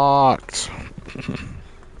still locked.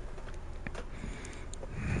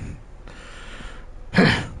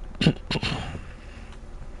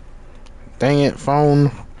 Dang it,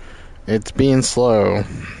 phone. It's being slow.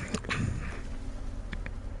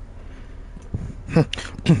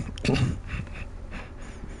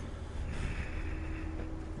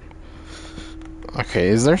 Okay,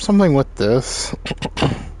 is there something with this?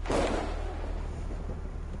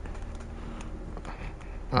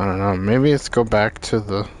 I don't know, maybe let's go back to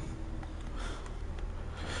the...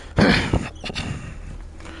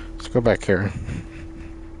 Let's go back here.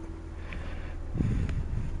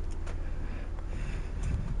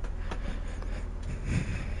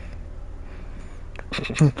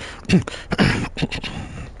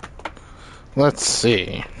 Let's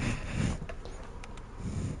see.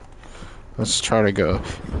 Let's try to go.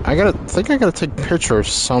 I gotta take a picture of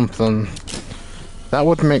something. That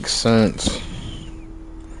would make sense.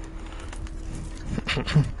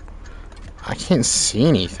 I can't see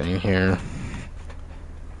anything here.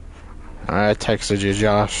 I texted you,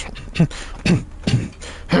 Josh.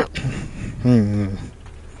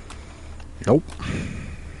 Nope.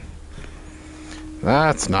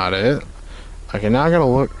 That's not it. Okay, now I gotta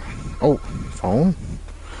look. Oh, phone?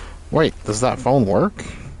 Wait, does that phone work?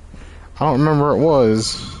 I don't remember where it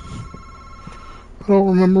was. I don't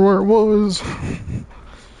remember where it was.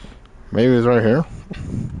 Maybe it's right here.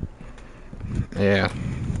 Yeah.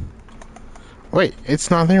 Wait, it's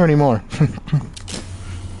not there anymore.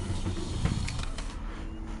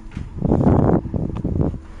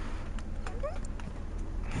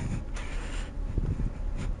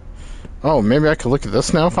 Oh, maybe I could look at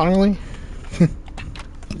this now, finally?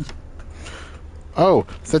 Oh,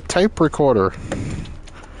 the tape recorder.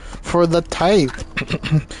 For the tape.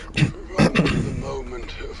 The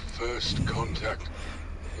moment of first contact,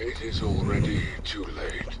 it is already too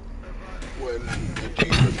late. When the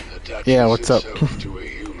demon attaches itself to a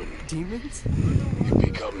human, Demons? it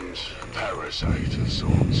becomes a parasite of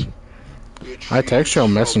sorts. I text you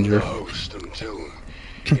on Messenger. The host until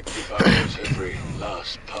it devours every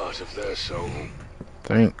last part of their soul.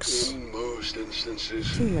 Thanks. In most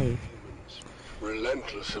instances, Too late.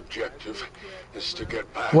 relentless objective is to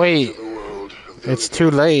get back Wait, to the world of the it's living.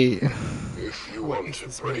 too late. If you want to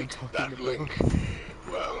break that link,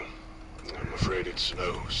 well, I'm afraid it's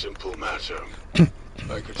no simple matter.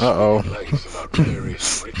 I could speak at length about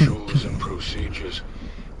various rituals and procedures,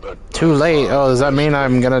 but Too late. Oh, does that mean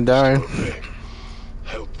I'm gonna die?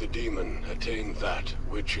 help the demon attain that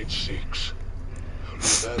which it seeks.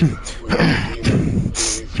 Only then will the demon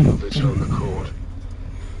leave of its own accord.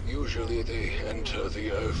 Usually they enter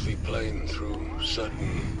the earthly plane through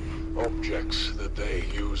certain objects that they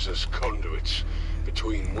use as conduits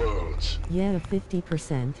between worlds. Yeah,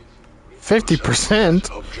 50%.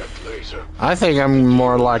 50%? Object later. I think I'm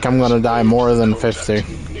more like I'm gonna die more than 50.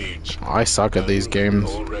 I suck at these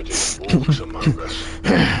games. Already walks among us.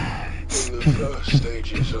 In the first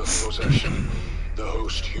stages of possession, the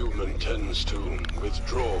host human tends to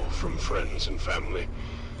withdraw from friends and family,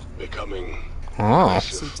 becoming Oh.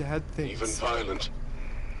 aggressive, So Dad even thinks violent.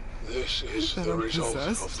 This is that the I'm result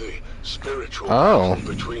possessed? of the spiritual Oh.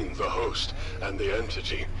 battle between the host and the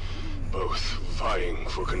entity, both vying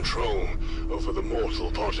for control over the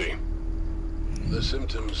mortal body. The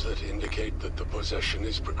symptoms that indicate that the possession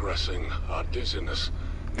is progressing are dizziness,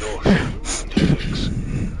 nausea, and headaches.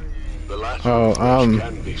 The latter of which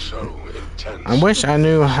can be so intense. I wish I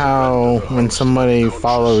knew how when somebody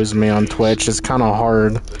follows me on Twitch. It's kind of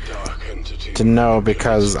hard The dark entity to know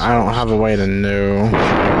because I don't have a way to know.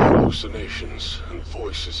 hallucinations and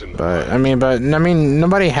voices in the But mind. I mean,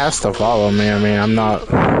 nobody has to follow me. I mean, I'm not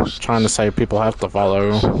trying to say people have to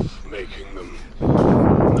follow. Making them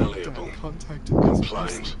malleable, Dad contacted this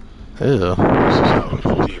compliant. Ew. This is how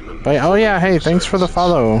the demon But oh yeah, hey, thanks for the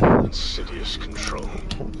follow. insidious control.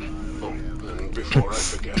 Oh, and before I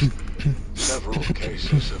forget, several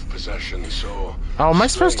cases of possession saw. Oh, am I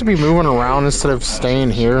supposed to be moving around instead of staying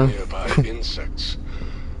here? Nearby insects,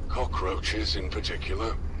 cockroaches in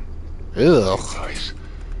particular. Ew. Guys,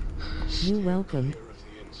 You welcome. of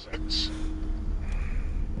the insects.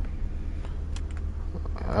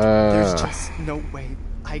 There's just no way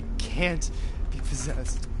I can't be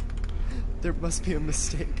possessed. There must be a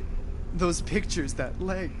mistake. Those pictures, that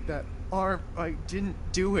leg, that arm, I didn't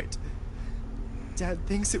do it. Dad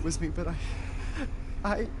thinks it was me, but oh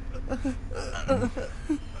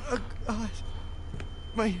God.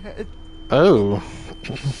 My head. Oh.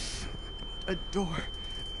 A door.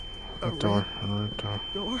 A Door. red door.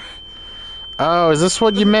 Oh, is this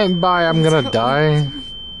what you meant by I'm gonna die?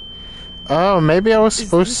 Oh, maybe I was Is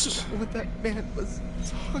supposed this what that man was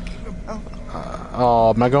talking about? Oh,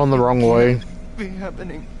 am I going the wrong way? Be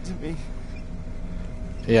happening to me.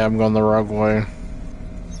 Yeah, I'm going the wrong way.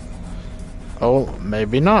 Oh,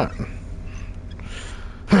 maybe not.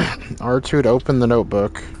 R2 to open the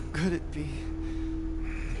notebook. Could it be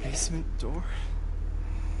the basement door?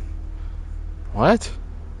 What?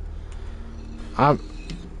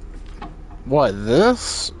 What,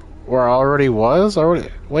 this? Where I already was?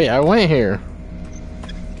 Wait, I went here.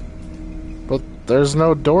 But there's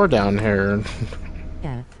no door down here.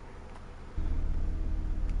 F.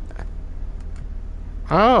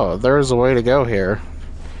 Oh, there's a way to go here.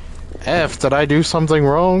 F, did I do something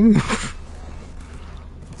wrong?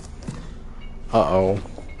 Uh-oh.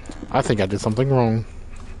 I think I did something wrong.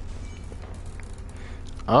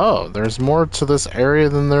 Oh, there's more to this area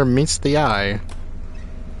than there meets the eye.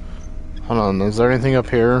 Hold on, is there anything up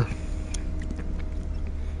here?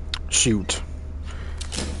 Shoot.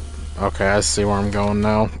 Okay, I see where I'm going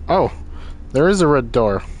now. Oh, there is a red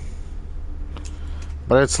door.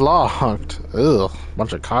 But it's locked. Ugh,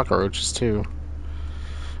 bunch of cockroaches too.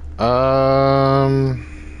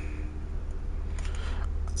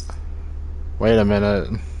 Wait a minute.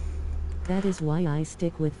 That is why I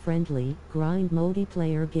stick with friendly, grind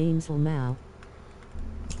multiplayer games now.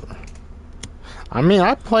 I mean,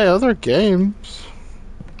 I play other games.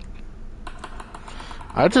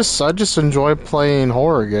 I just enjoy playing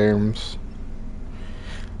horror games.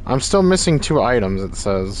 I'm still missing 2 items, it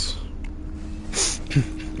says.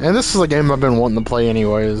 And this is a game I've been wanting to play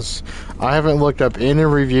anyways. I haven't looked up any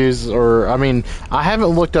reviews or, I mean, I haven't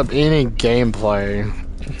looked up any gameplay.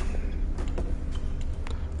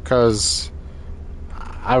 Because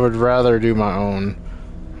I would rather do my own.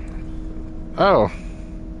 Oh.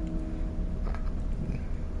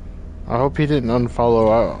 I hope he didn't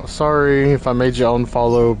unfollow. Sorry if I made you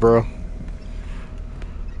unfollow, bro.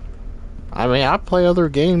 I mean, I play other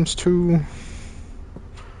games too.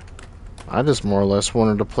 I just more or less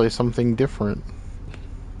wanted to play something different.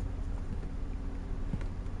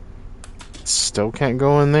 Still can't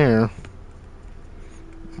go in there.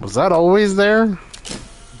 Was that always there?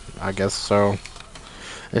 I guess so.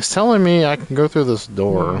 It's telling me I can go through this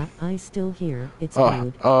door. Yeah, I still here. It's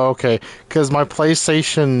good. Oh, okay. Because my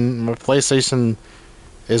PlayStation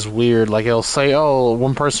is weird. Like, it'll say, oh,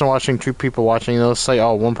 1 person watching, 2 people watching. It'll say,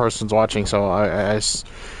 oh, 1 person's watching. So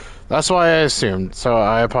that's why I assumed. So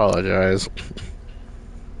I apologize.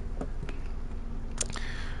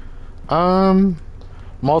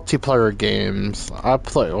 Multiplayer games. I'll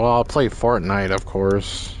play Fortnite, of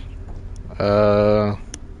course.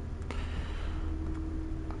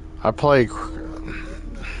 I play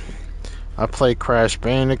I play Crash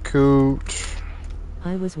Bandicoot.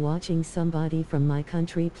 I was watching somebody from my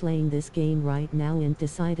country playing this game right now and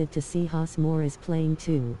decided to see Hosmore is playing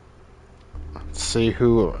too. Let's see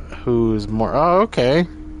who's more. Oh, okay.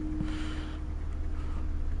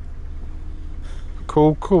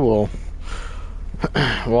 Cool.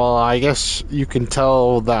 Well, I guess you can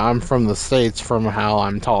tell that I'm from the States from how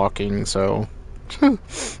I'm talking, so.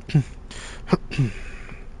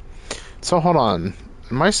 So, hold on.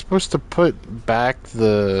 Am I supposed to put back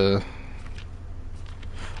the...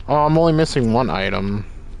 Oh, I'm only missing one item.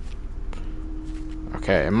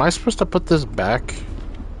 Okay, am I supposed to put this back?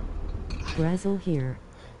 Brazzle here.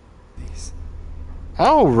 These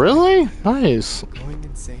Oh, really? Nice. going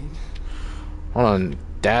insane. Hold on.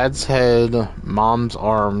 Dad's head, mom's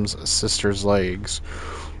arms, sister's legs.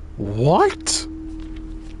 What?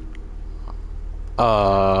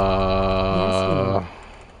 Yes,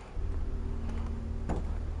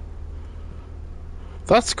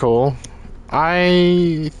 That's cool.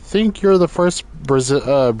 I think you're the first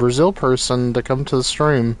Brazil person to come to the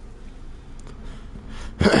stream.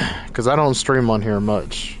 Because I don't stream on here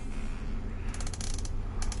much.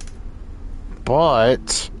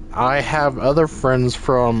 But I have other friends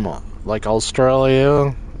from like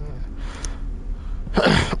Australia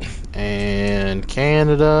and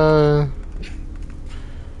Canada.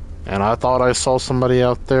 And I thought I saw somebody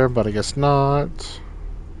out there, but I guess not.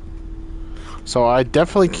 So I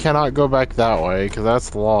definitely cannot go back that way, because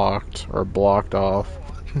that's locked, or blocked off.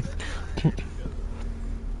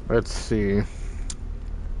 Let's see.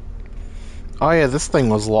 Oh yeah, this thing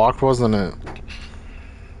was locked, wasn't it?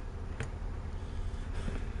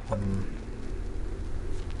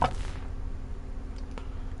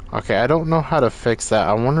 Okay, I don't know how to fix that.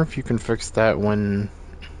 I wonder if you can fix that when...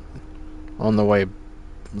 on the way,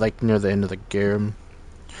 like, near the end of the game.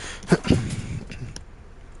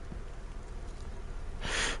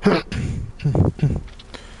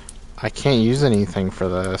 I can't use anything for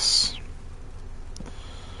this.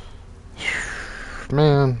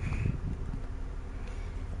 Man.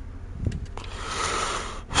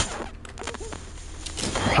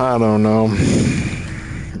 I don't know.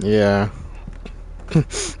 Yeah.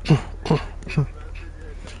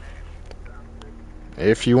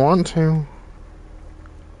 If you want to.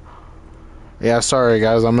 Yeah, sorry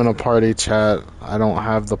guys, I'm in a party chat. I don't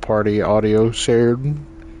have the party audio shared.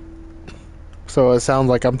 So it sounds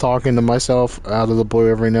like I'm talking to myself out of the blue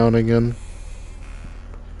every now and again.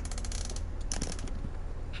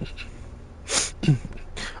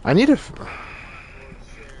 I need a...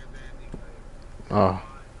 Oh.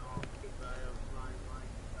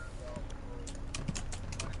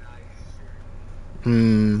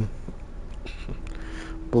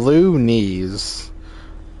 Blue knees.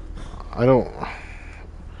 I don't...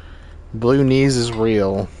 Blue knees is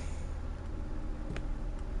real.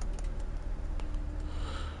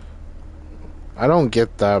 I don't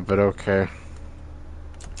get that, but okay.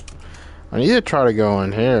 I need to try to go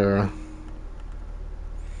in here.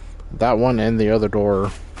 That one and the other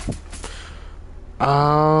door.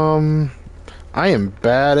 I am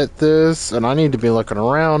bad at this, and I need to be looking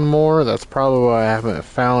around more. That's probably why I haven't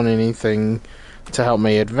found anything to help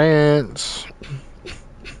me advance.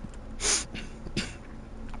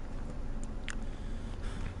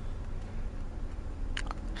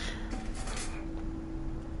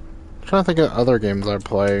 I'm trying to think of other games I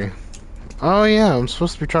play. Oh yeah, I'm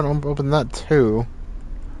supposed to be trying to open that too.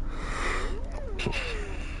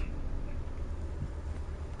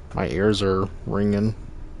 My ears are ringing.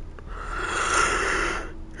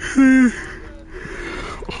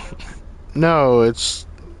 No, it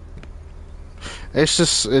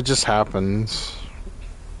just happens.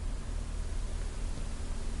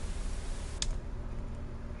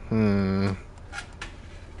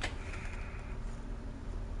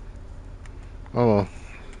 Oh.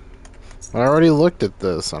 I already looked at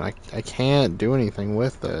this and I can't do anything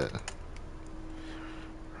with it.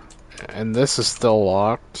 And this is still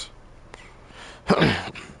locked.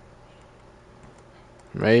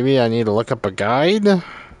 Maybe I need to look up a guide?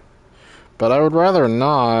 But I would rather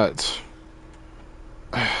not.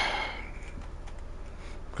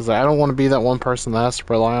 Because I don't want to be that one person that has to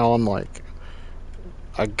rely on, like,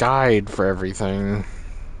 a guide for everything.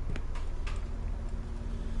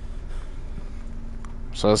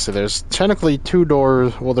 So let's see, there's technically 2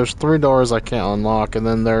 doors. Well, there's 3 doors I can't unlock, and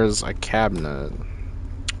then there's a cabinet.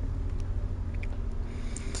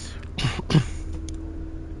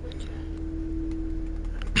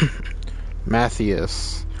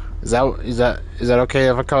 Matthias. Is that okay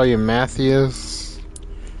if I call you Matthias?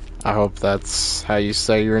 I hope that's how you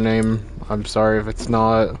say your name. I'm sorry if it's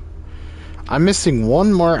not. I'm missing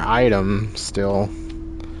one more item still.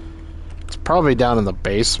 It's probably down in the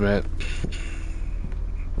basement.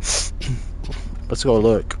 Let's go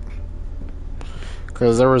look.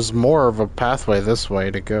 Because there was more of a pathway this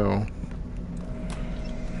way to go.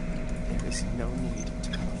 There is no need to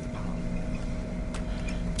cut off the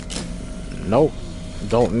power. Nope.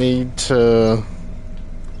 Don't need to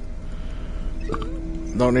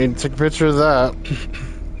take a picture of that.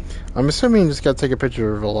 I'm assuming you just gotta take a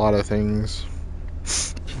picture of a lot of things.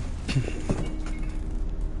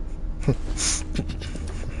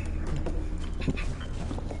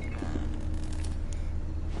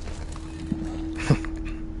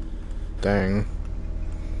 Dang.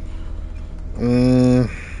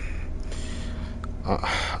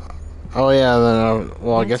 Oh yeah, then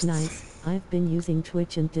well, I guess. That's nice. I've been using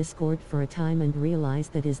Twitch and Discord for a time and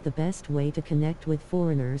realized that is the best way to connect with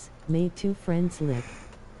foreigners. Made 2 friends live.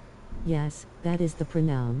 Yes, that is the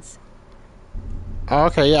pronounce.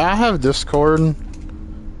 Okay, yeah, I have Discord.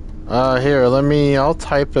 Here, I'll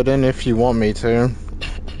type it in if you want me to.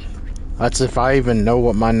 That's if I even know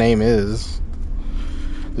what my name is.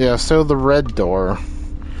 Yeah, so the red door.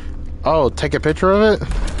 Oh, take a picture of it?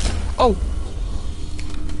 Oh!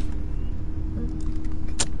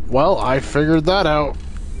 Well, I figured that out.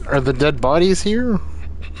 Are the dead bodies here?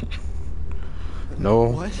 No.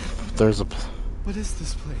 What? There's a... What is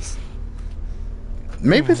this place?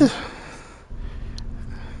 Maybe the...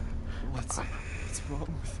 What's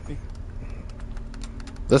wrong with me?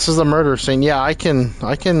 This is a murder scene. Yeah, I can...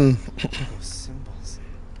 Those symbols.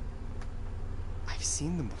 I've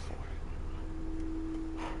seen them before.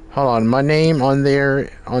 Hold on, my name on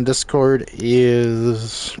there, on Discord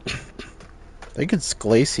is... I think it's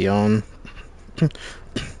Glaceon.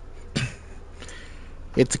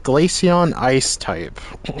 It's Glaceon Ice type.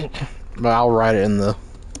 But I'll write it in the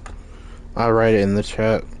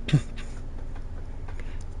chat.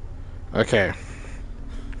 Okay.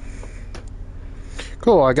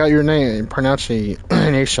 Cool, I got your name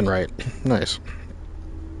pronunciation right. Nice.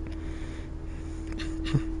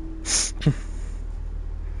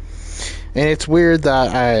 And it's weird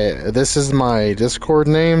that this is my Discord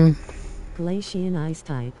name. Glacian ice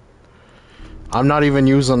type. I'm not even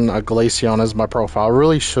using a Glaceon as my profile. I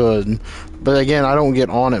really should. But again, I don't get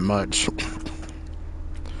on it much.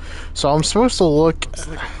 So I'm supposed to look... Looks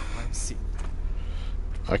like a crime scene.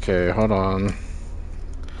 Okay, hold on.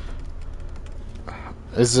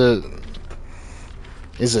 Is it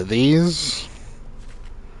these?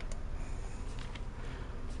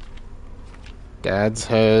 Dad's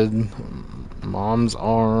head, mom's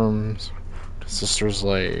arms, sister's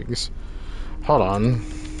legs. Hold on.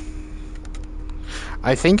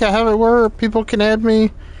 I think I have it where people can add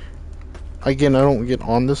me. Again, I don't get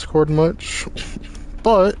on Discord much,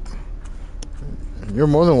 but you're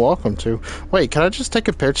more than welcome to. Wait, can I just take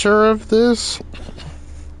a picture of this?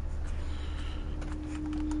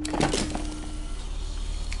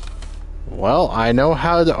 Well, I know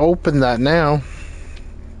how to open that now.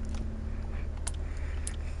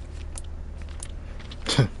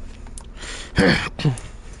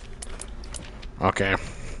 Okay.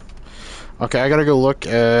 Okay, I gotta go look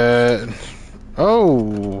at...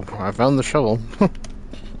 Oh, I found the shovel.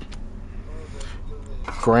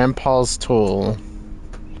 Grandpa's tool.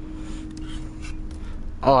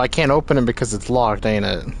 Oh, I can't open it because it's locked, ain't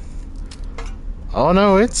it? Oh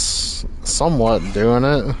no, it's somewhat doing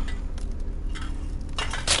it.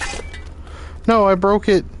 No, I broke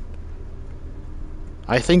it.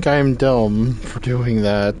 I think I'm dumb for doing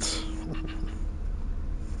that.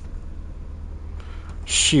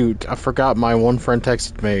 Shoot, I forgot my one friend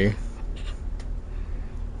texted me.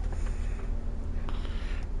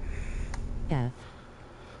 Yeah.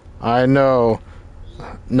 I know.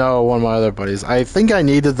 No, one of my other buddies. I think I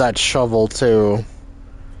needed that shovel too.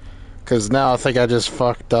 Cause now I think I just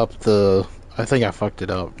fucked up the... I think I fucked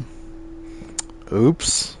it up.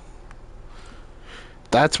 Oops.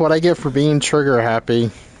 That's what I get for being trigger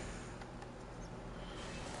happy.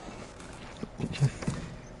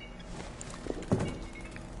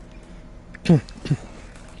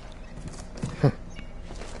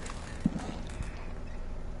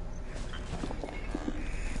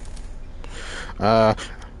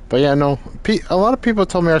 But yeah, no. A lot of people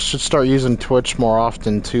told me I should start using Twitch more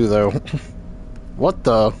often too, though. What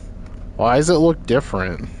the? Why does it look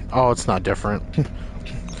different? Oh, it's not different.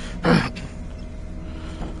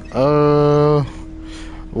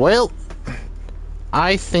 Well,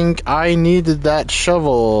 I think I needed that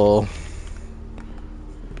shovel.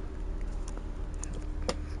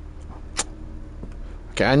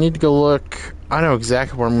 Okay, I need to go look. I know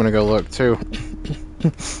exactly where I'm gonna go look too.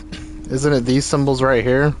 Isn't it these symbols right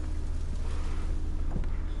here?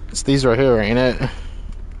 It's these right here, ain't it?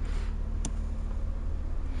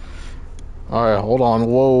 Alright, hold on.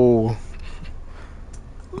 Whoa.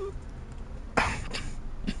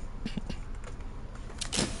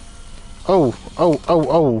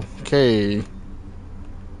 Oh, okay.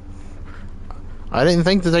 I didn't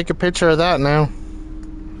think to take a picture of that now.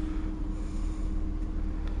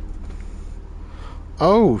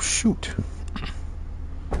 Oh, shoot.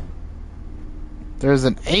 There's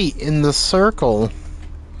an 8 in the circle.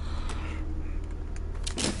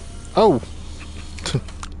 Oh.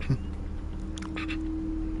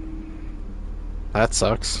 That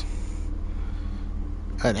sucks.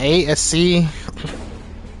 An 8, a C.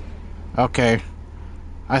 Okay.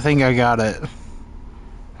 I think I got it.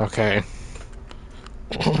 Okay.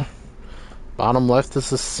 Bottom left is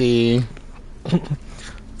a C.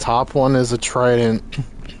 Top one is a trident.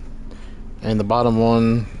 And the bottom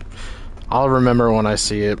one, I'll remember when I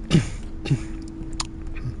see it.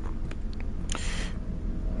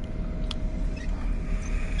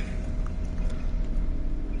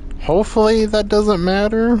 Hopefully that doesn't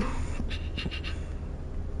matter.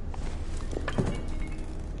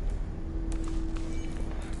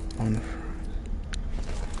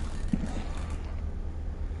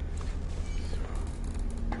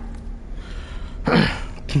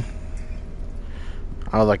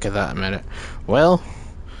 I'll look at that in a minute. Well,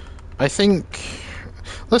 I think...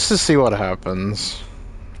 let's just see what happens.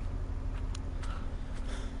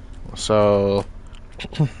 So...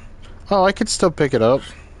 oh, I could still pick it up.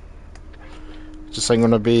 Just ain't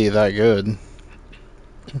gonna be that good.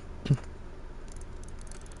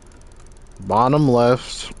 Bottom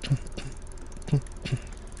left.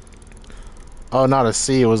 Oh, not a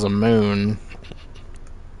C, it was a moon.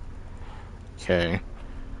 Okay.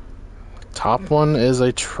 Top one is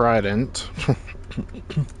a trident.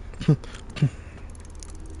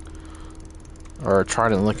 Or a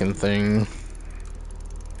trident looking thing.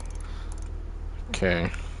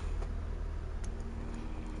 Okay.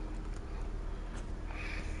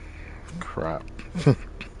 Crap.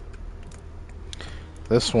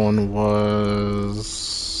 This one was...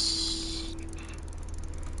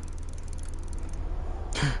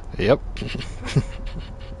 yep.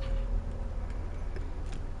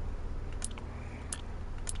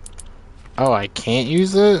 Oh, I can't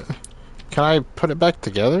use it? Can I put it back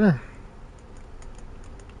together?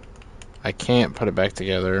 I can't put it back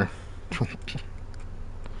together.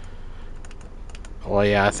 Well,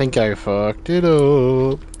 yeah, I think I fucked it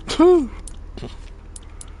up.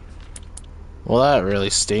 Well, that really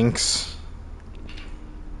stinks.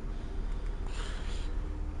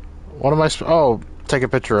 What am I oh, take a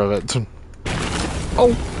picture of it.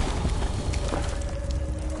 Oh!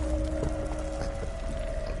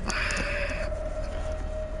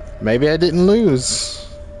 Maybe I didn't lose.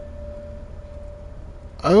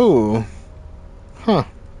 Oh. Huh.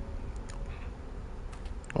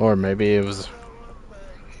 Or maybe it was...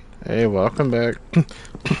 hey, welcome back.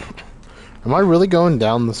 Am I really going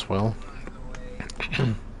down this well?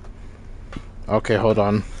 Okay, hold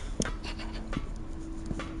on.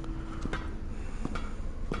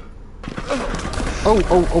 Oh.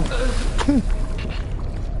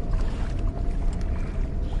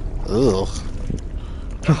 Ugh.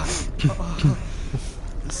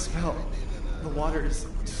 The smell. The water is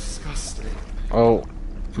disgusting. Oh,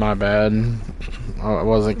 my bad. I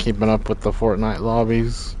wasn't keeping up with the Fortnite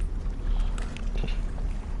lobbies.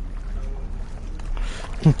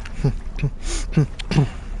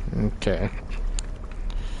 Okay.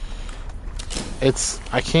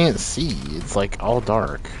 I can't see. It's like all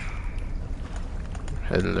dark.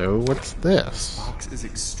 Hello, what's this? This box is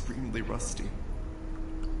extremely rusty.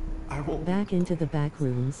 I will... Back into the back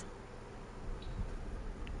rooms.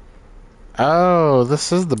 Oh,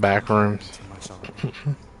 this is the back rooms. Too much on it.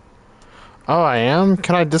 Oh, I am?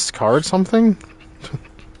 Can I discard something?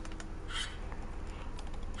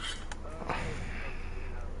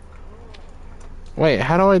 Wait,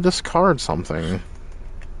 how do I discard something?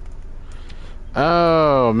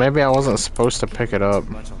 Oh, maybe I wasn't supposed to pick it up.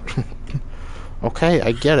 Too much on it. Okay,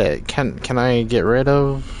 I get it. Can I get rid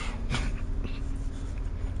of...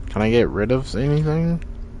 can I get rid of anything?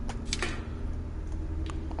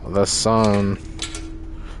 The sun.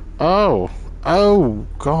 Oh! Oh,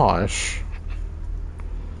 gosh.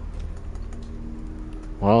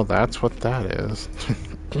 Well, that's what that is.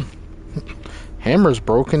 Hammer's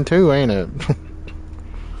broken too, ain't it?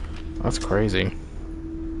 That's crazy.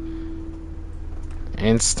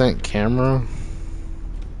 Instant camera.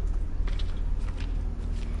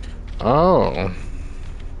 Oh.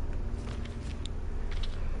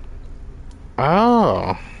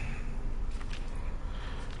 Oh.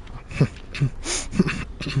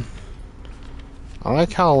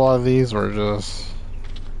 like how a lot of these were just...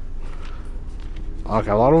 Okay,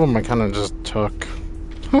 a lot of them I kind of just took.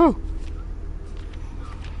 Huh.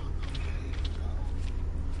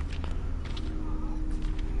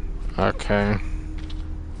 Okay.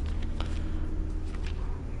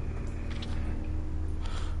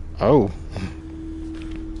 Oh.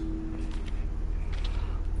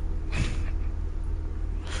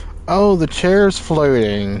 Oh, the chair's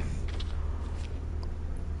floating.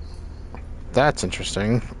 That's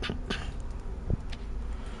interesting.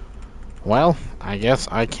 Well, I guess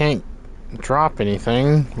I can't drop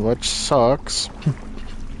anything, which sucks.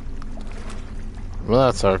 Well,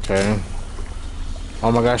 that's okay.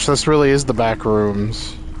 Oh my gosh, this really is the back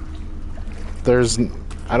rooms. There's...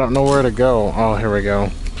 I don't know where to go. Oh, here we go.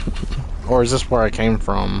 Or is this where I came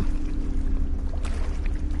from?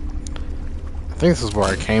 I think this is where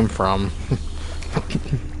I came from.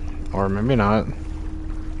 Or maybe not.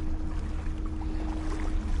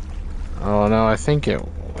 Oh no, I think it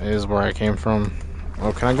is where I came from.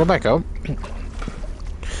 Oh, can I go back up?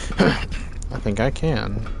 I think I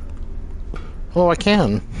can. Oh, I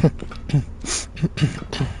can.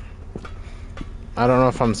 I don't know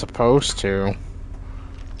if I'm supposed to.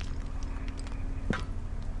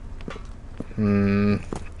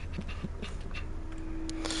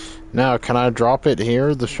 Now, can I drop it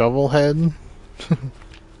here, the shovel head?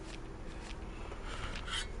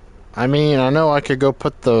 I mean, I know I could go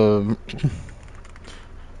put the...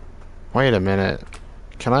 Wait a minute.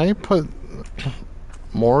 Can I put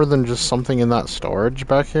more than just something in that storage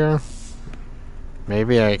back here?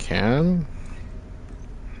 Maybe I can?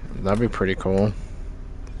 That'd be pretty cool.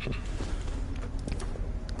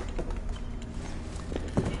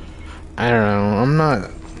 I don't know, I'm not...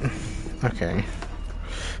 Okay.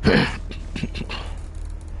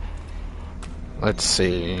 Let's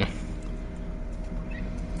see.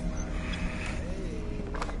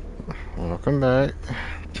 Welcome back.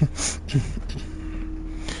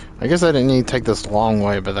 I guess I didn't need to take this long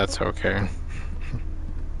way, but that's okay.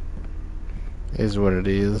 Is what it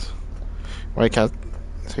is. Wait, can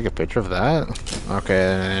I take a picture of that? Okay,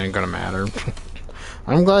 it ain't gonna matter.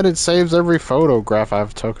 I'm glad it saves every photograph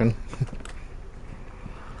I've taken.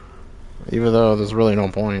 Even though there's really no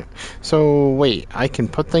point. So, wait, I can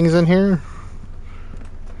put things in here?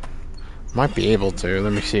 Might be able to.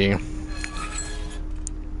 Let me see.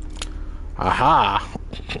 Aha!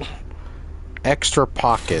 Extra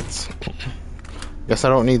pockets. Guess I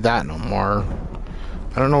don't need that no more.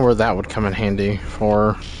 I don't know where that would come in handy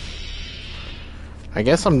for. I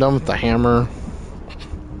guess I'm done with the hammer.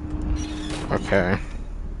 Okay.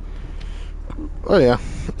 Oh yeah.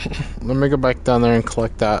 Let me go back down there and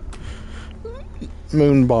collect that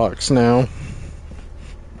moon box now.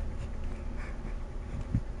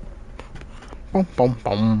 Boom, boom,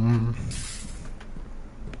 boom.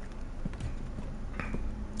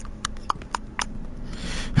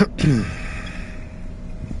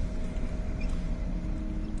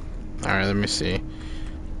 Alright, let me see.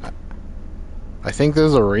 I think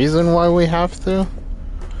there's a reason why we have to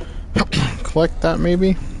collect that,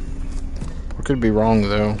 maybe? I could be wrong,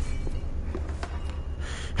 though.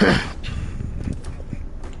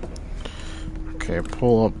 Okay,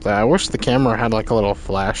 pull up that. I wish the camera had like a little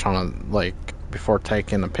flash on it, like, before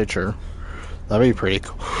taking a picture. That'd be pretty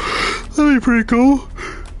cool. That'd be pretty cool.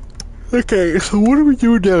 Okay, so what are we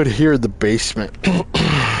doing down here in the basement?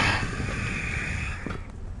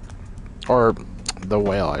 Or the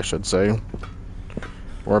whale, I should say.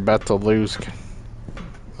 We're about to lose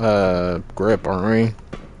grip, aren't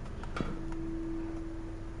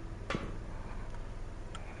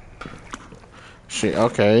we?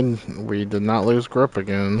 Okay, we did not lose grip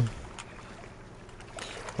again.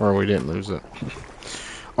 Or we didn't lose it.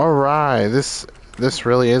 Alright, this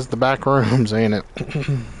really is the back rooms, ain't it?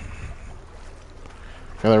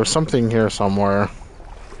 Yeah, there was something here somewhere.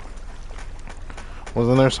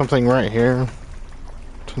 Wasn't there something right here?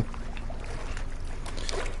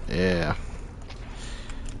 Yeah.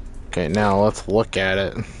 Okay, now let's look at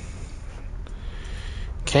it.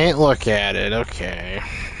 Can't look at it, okay.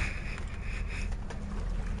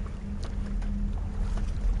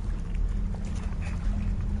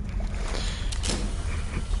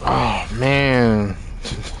 Oh, man.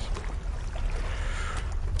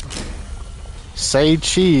 Say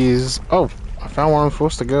cheese. Oh, I found where I'm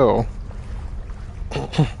supposed to go.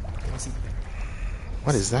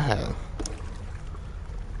 What is that?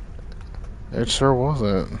 It sure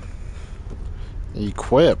wasn't.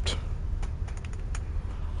 Equipped.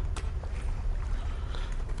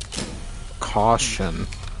 Caution.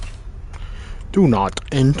 Do not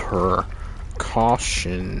enter.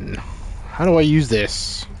 Caution. How do I use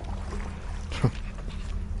this?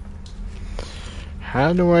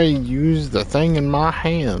 How do I use the thing in my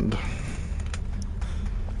hand?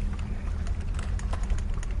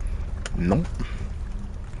 Nope.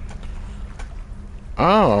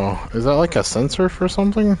 Oh, is that like a sensor for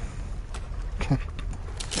something?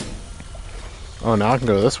 Oh, now I can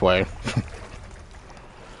go this way.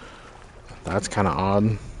 That's kind of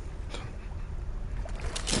odd.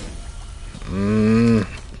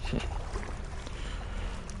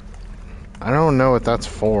 I don't know what that's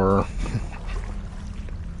for.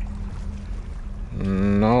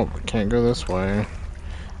 Nope, can't go this way.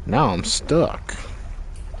 Now I'm stuck.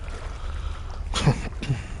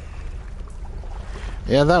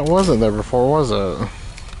 Yeah, that wasn't there before, was it?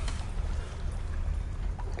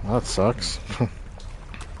 That sucks.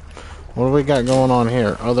 What do we got going on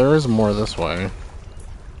here? Oh, there is more this way.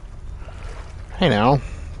 Hey now.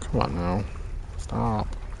 Come on now.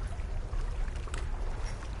 Stop.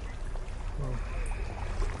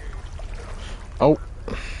 Oh.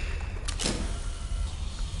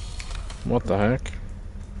 What the heck?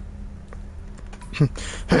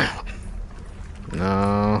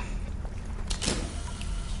 No.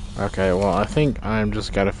 Okay, well, I think I'm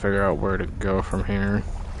just gotta figure out where to go from here.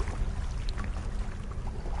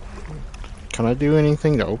 Can I do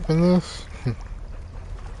anything to open this?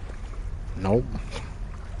 Nope.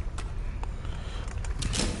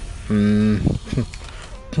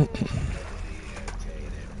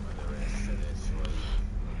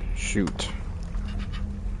 Shoot.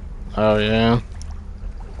 Oh, yeah.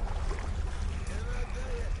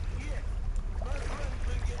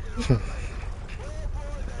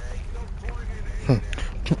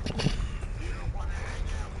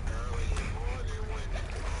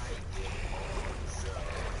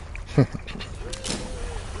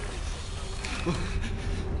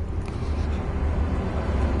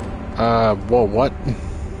 Whoa, what?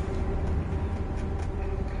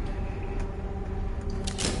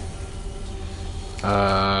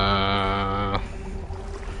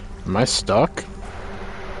 Am I stuck?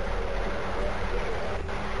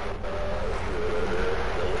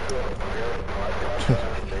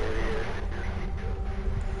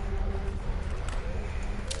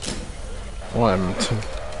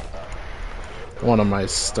 What am I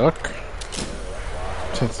stuck?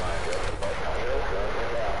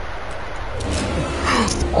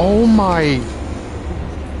 Oh my!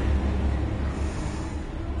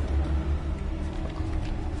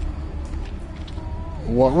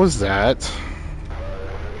 What was that?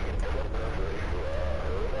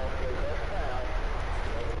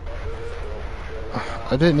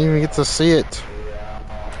 I didn't even get to see it.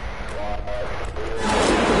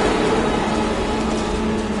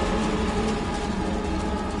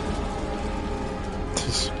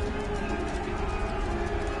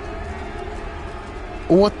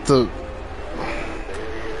 What the?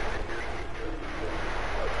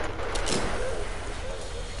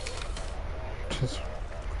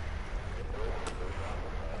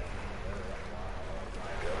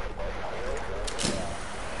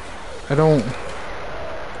 I don't.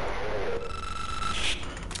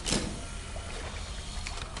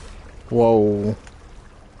 Whoa.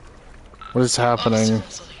 What is happening?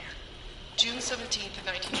 June 17th,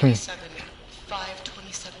 1987,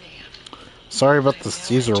 5:27 a.m. Sorry about the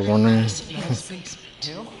Caesar warning. Madison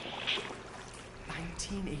Hill?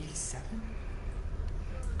 1987?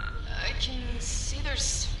 I can see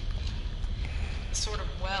there's a sort of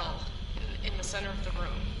well in the center of the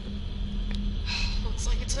room. Looks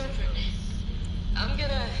like it's open. I'm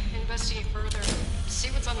gonna investigate further, see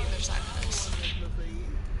what's on the other side of this.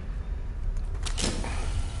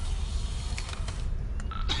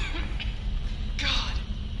 God,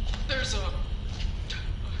 there's a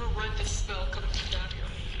horrendous smell coming from down here.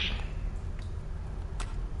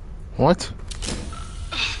 What?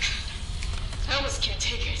 I almost can't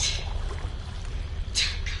take it. Damn,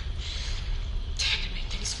 to make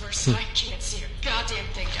things worse, I can't see a goddamn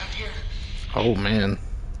thing down here. Oh man.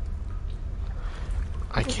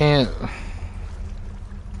 I can't.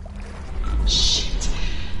 Shit.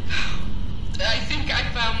 I think I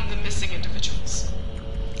found the missing individuals.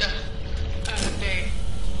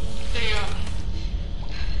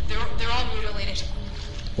 They're all mutilated.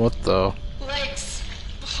 What the? Legs,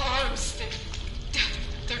 arms,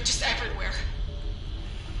 they're just everywhere.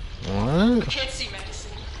 I What? can't see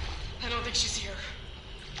Madison. I don't think she's here.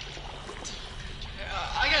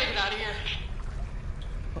 I gotta get out of here.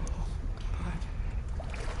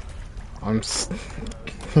 What was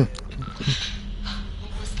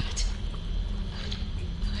that?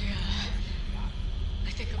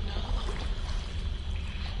 I think I'm not alone.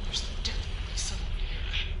 There's definitely someone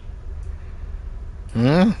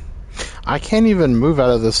here. Hmm? I can't even move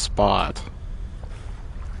out of this spot.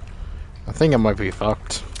 think it might be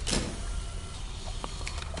fucked.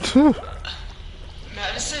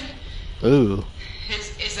 Madison? Ooh.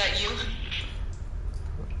 Is that you?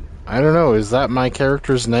 I don't know, is that my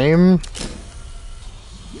character's name?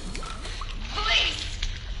 Police!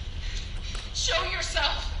 Show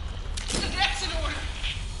yourself! The next in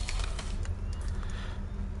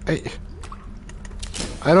order!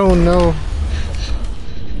 I don't know.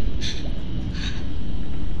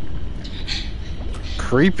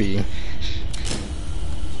 Creepy.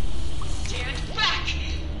 Stand back!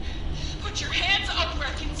 Put your hands up where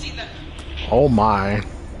I can see them! Oh my.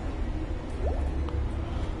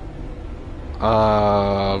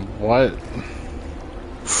 What?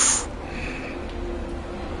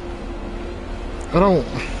 I don't...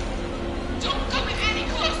 Don't come any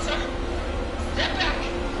closer! Step back!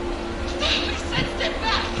 I said step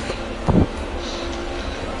back!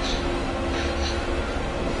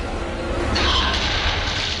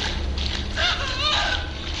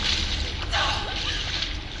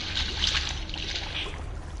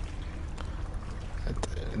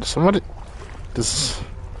 Somebody... Did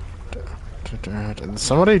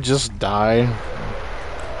somebody just die?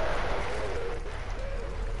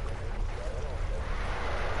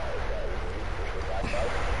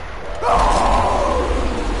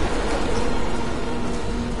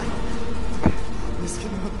 This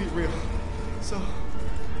cannot be real. So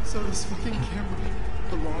this fucking camera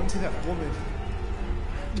belonged to that woman.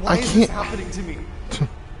 Why is this happening to me?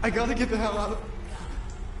 I gotta get the hell out of...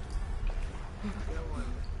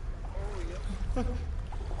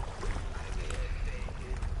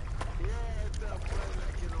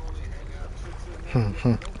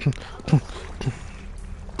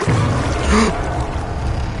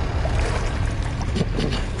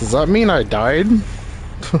 Does that mean I died?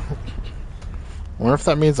 Wonder if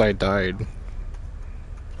that means I died.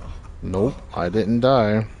 Nope, I didn't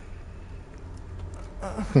die.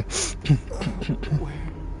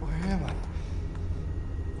 Where am I?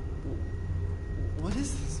 What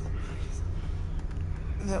is this?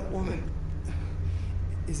 That woman...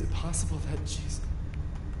 Is it possible that she's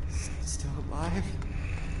still alive?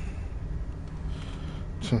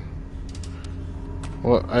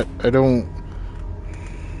 Well, I don't...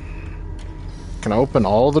 Can I open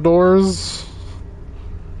all the doors?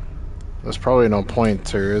 There's probably no point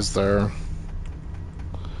to, is there?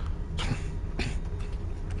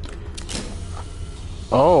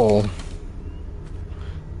 Oh.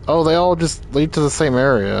 Oh, they all just lead to the same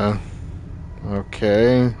area.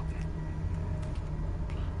 Okay.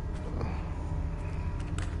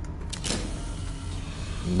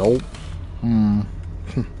 Nope.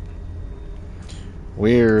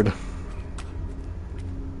 Weird.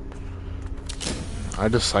 I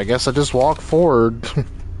guess I just walk forward.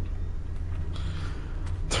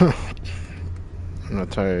 I'm not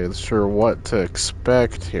entirely sure what to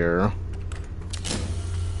expect here.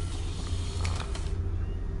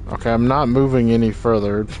 Okay, I'm not moving any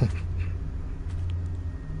further.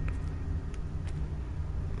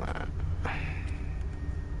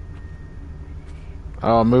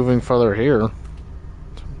 Oh, I'm moving further here.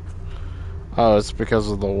 Oh, it's because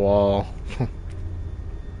of the wall.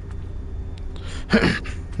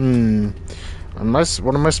 What am I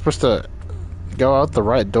supposed to go out the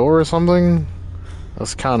right door or something?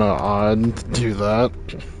 That's kind of odd to do that.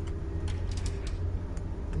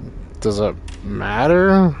 Does it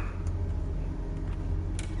matter?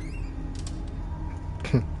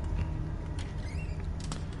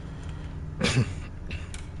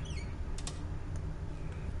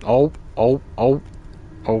 Oh.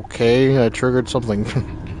 Okay, I triggered something.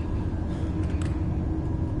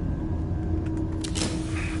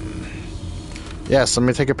 Yes, let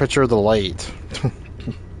me take a picture of the light.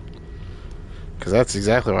 Because that's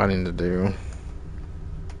exactly what I need to do.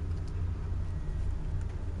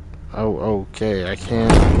 Oh, okay, I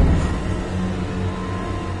can't...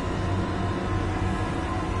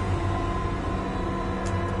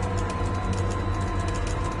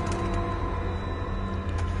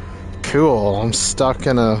 Cool, I'm stuck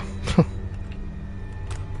in a...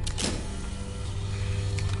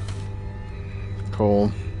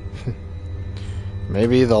 Cool.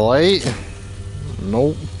 Maybe the light?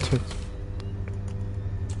 Nope.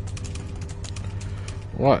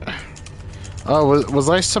 What? Oh, was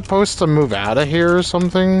I supposed to move out of here or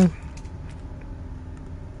something?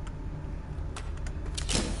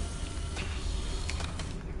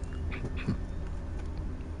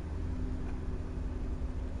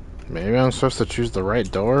 Maybe I'm supposed to choose the right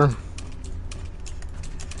door?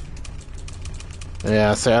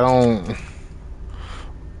 Yeah, see, I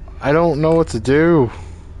don't know what to do.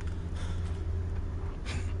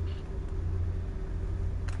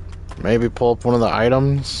 Maybe pull up one of the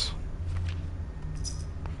items.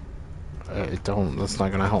 That's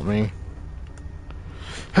not gonna help me.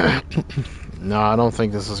 No, I don't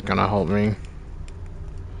think this is gonna help me.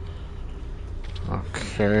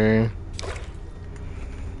 Okay.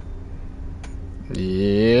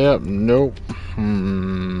 Yep, nope.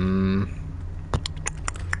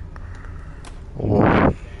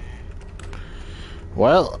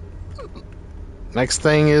 Well, next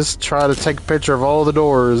thing is try to take a picture of all the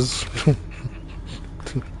doors.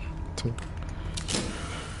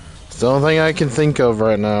 It's the only thing I can think of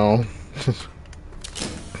right now.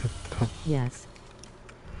 Yes.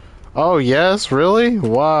 Oh, yes? Really?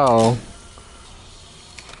 Wow.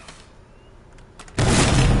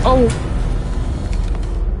 Oh!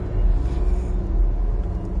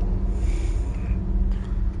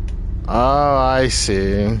 Oh, I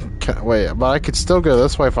see. Wait, but I could still go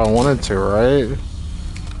this way if I wanted to, right?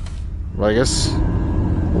 But I guess...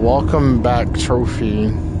 Welcome back trophy.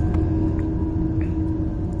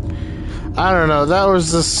 I don't know, that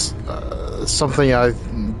was just something I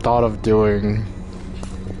thought of doing.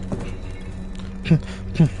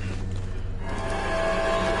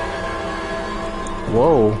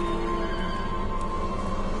 Whoa.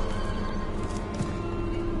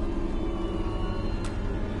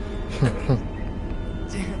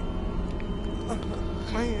 Damn.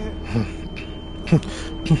 My head.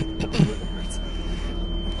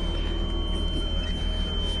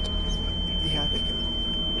 Yeah,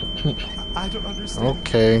 I don't understand.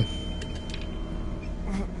 Okay.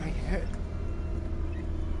 My head.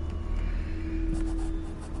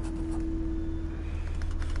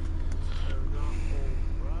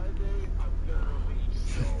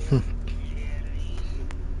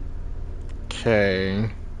 Okay.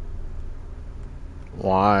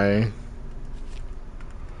 Why?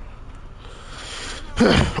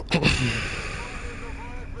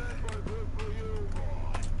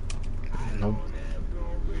 Nope.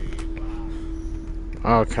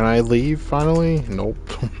 Oh, can I leave finally? Nope.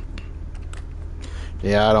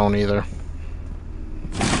 Yeah, I don't either.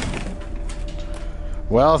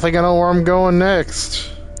 Well, I think I know where I'm going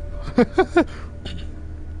next.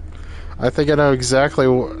 I think I know exactly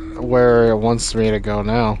where it wants me to go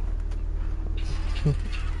now.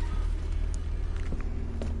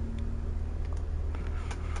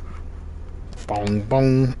 Bong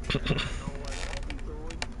bong.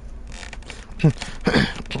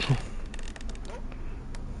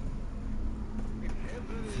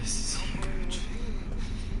 This is huge.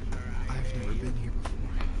 I've never been here before.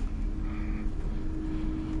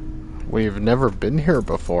 We've never been here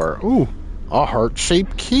before. Ooh, a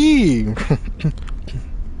heart-shaped key.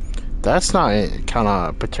 That's not kind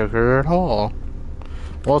of particular at all.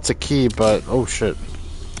 Well, it's a key, but oh shit.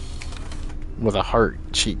 With a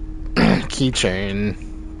heart-shaped keychain.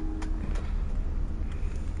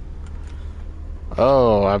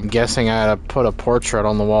 Oh, I'm guessing I had to put a portrait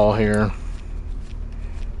on the wall here.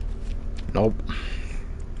 Nope.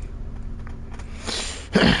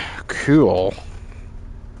 Cool.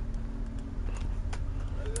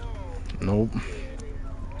 Nope.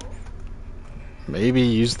 Maybe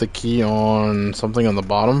use the key on something on the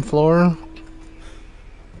bottom floor?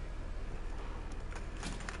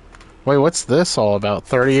 Wait, what's this all about?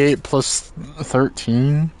 38 plus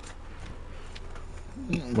 13?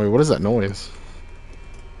 Wait, what is that noise?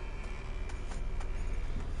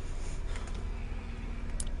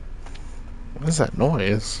 What is that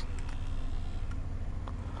noise?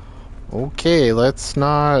 Okay, let's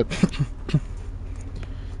not...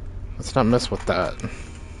 let's not mess with that.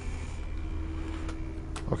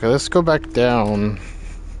 Okay, let's go back down.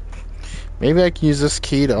 Maybe I can use this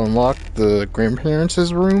key to unlock the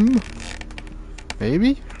grandparents' room?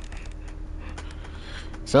 Maybe?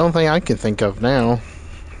 It's the only thing I can think of now.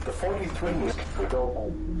 The 43 was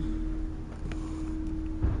killed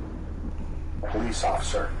by a police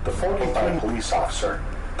officer. The 45 police officer.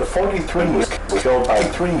 The 43 was killed by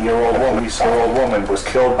a 3-year-old woman. Was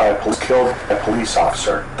killed by a police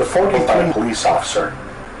officer. The 45 police officer.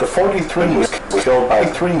 The 43 was killed by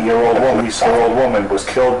a 3-year-old woman. Was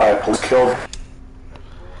killed by a police killed.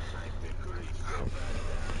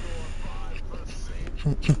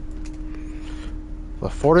 The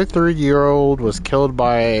 43-year-old was killed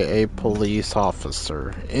by a police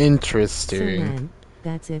officer. Interesting. So man,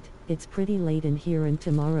 that's it. It's pretty late in here and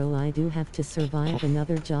tomorrow I do have to survive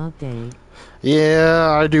another job day. Yeah,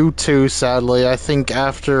 I do too, sadly. I think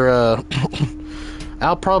after,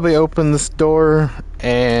 I'll probably open this door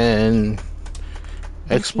and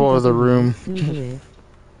explore the room.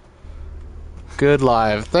 Good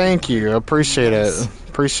live. Thank you. Appreciate it.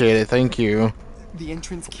 Appreciate it. Thank you. The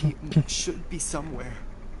entrance key should be somewhere.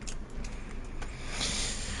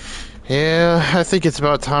 Yeah, I think it's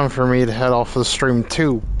about time for me to head off the stream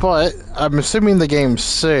too, but I'm assuming the game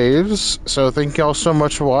saves, so thank y'all so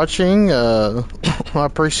much for watching. I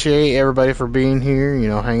appreciate everybody for being here, you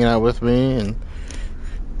know, hanging out with me, and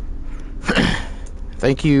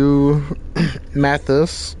thank you,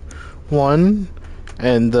 Mathis, one,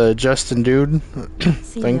 and Justin dude.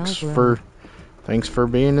 Thanks for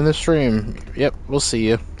being in the stream. Yep, we'll see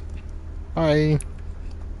you. Bye.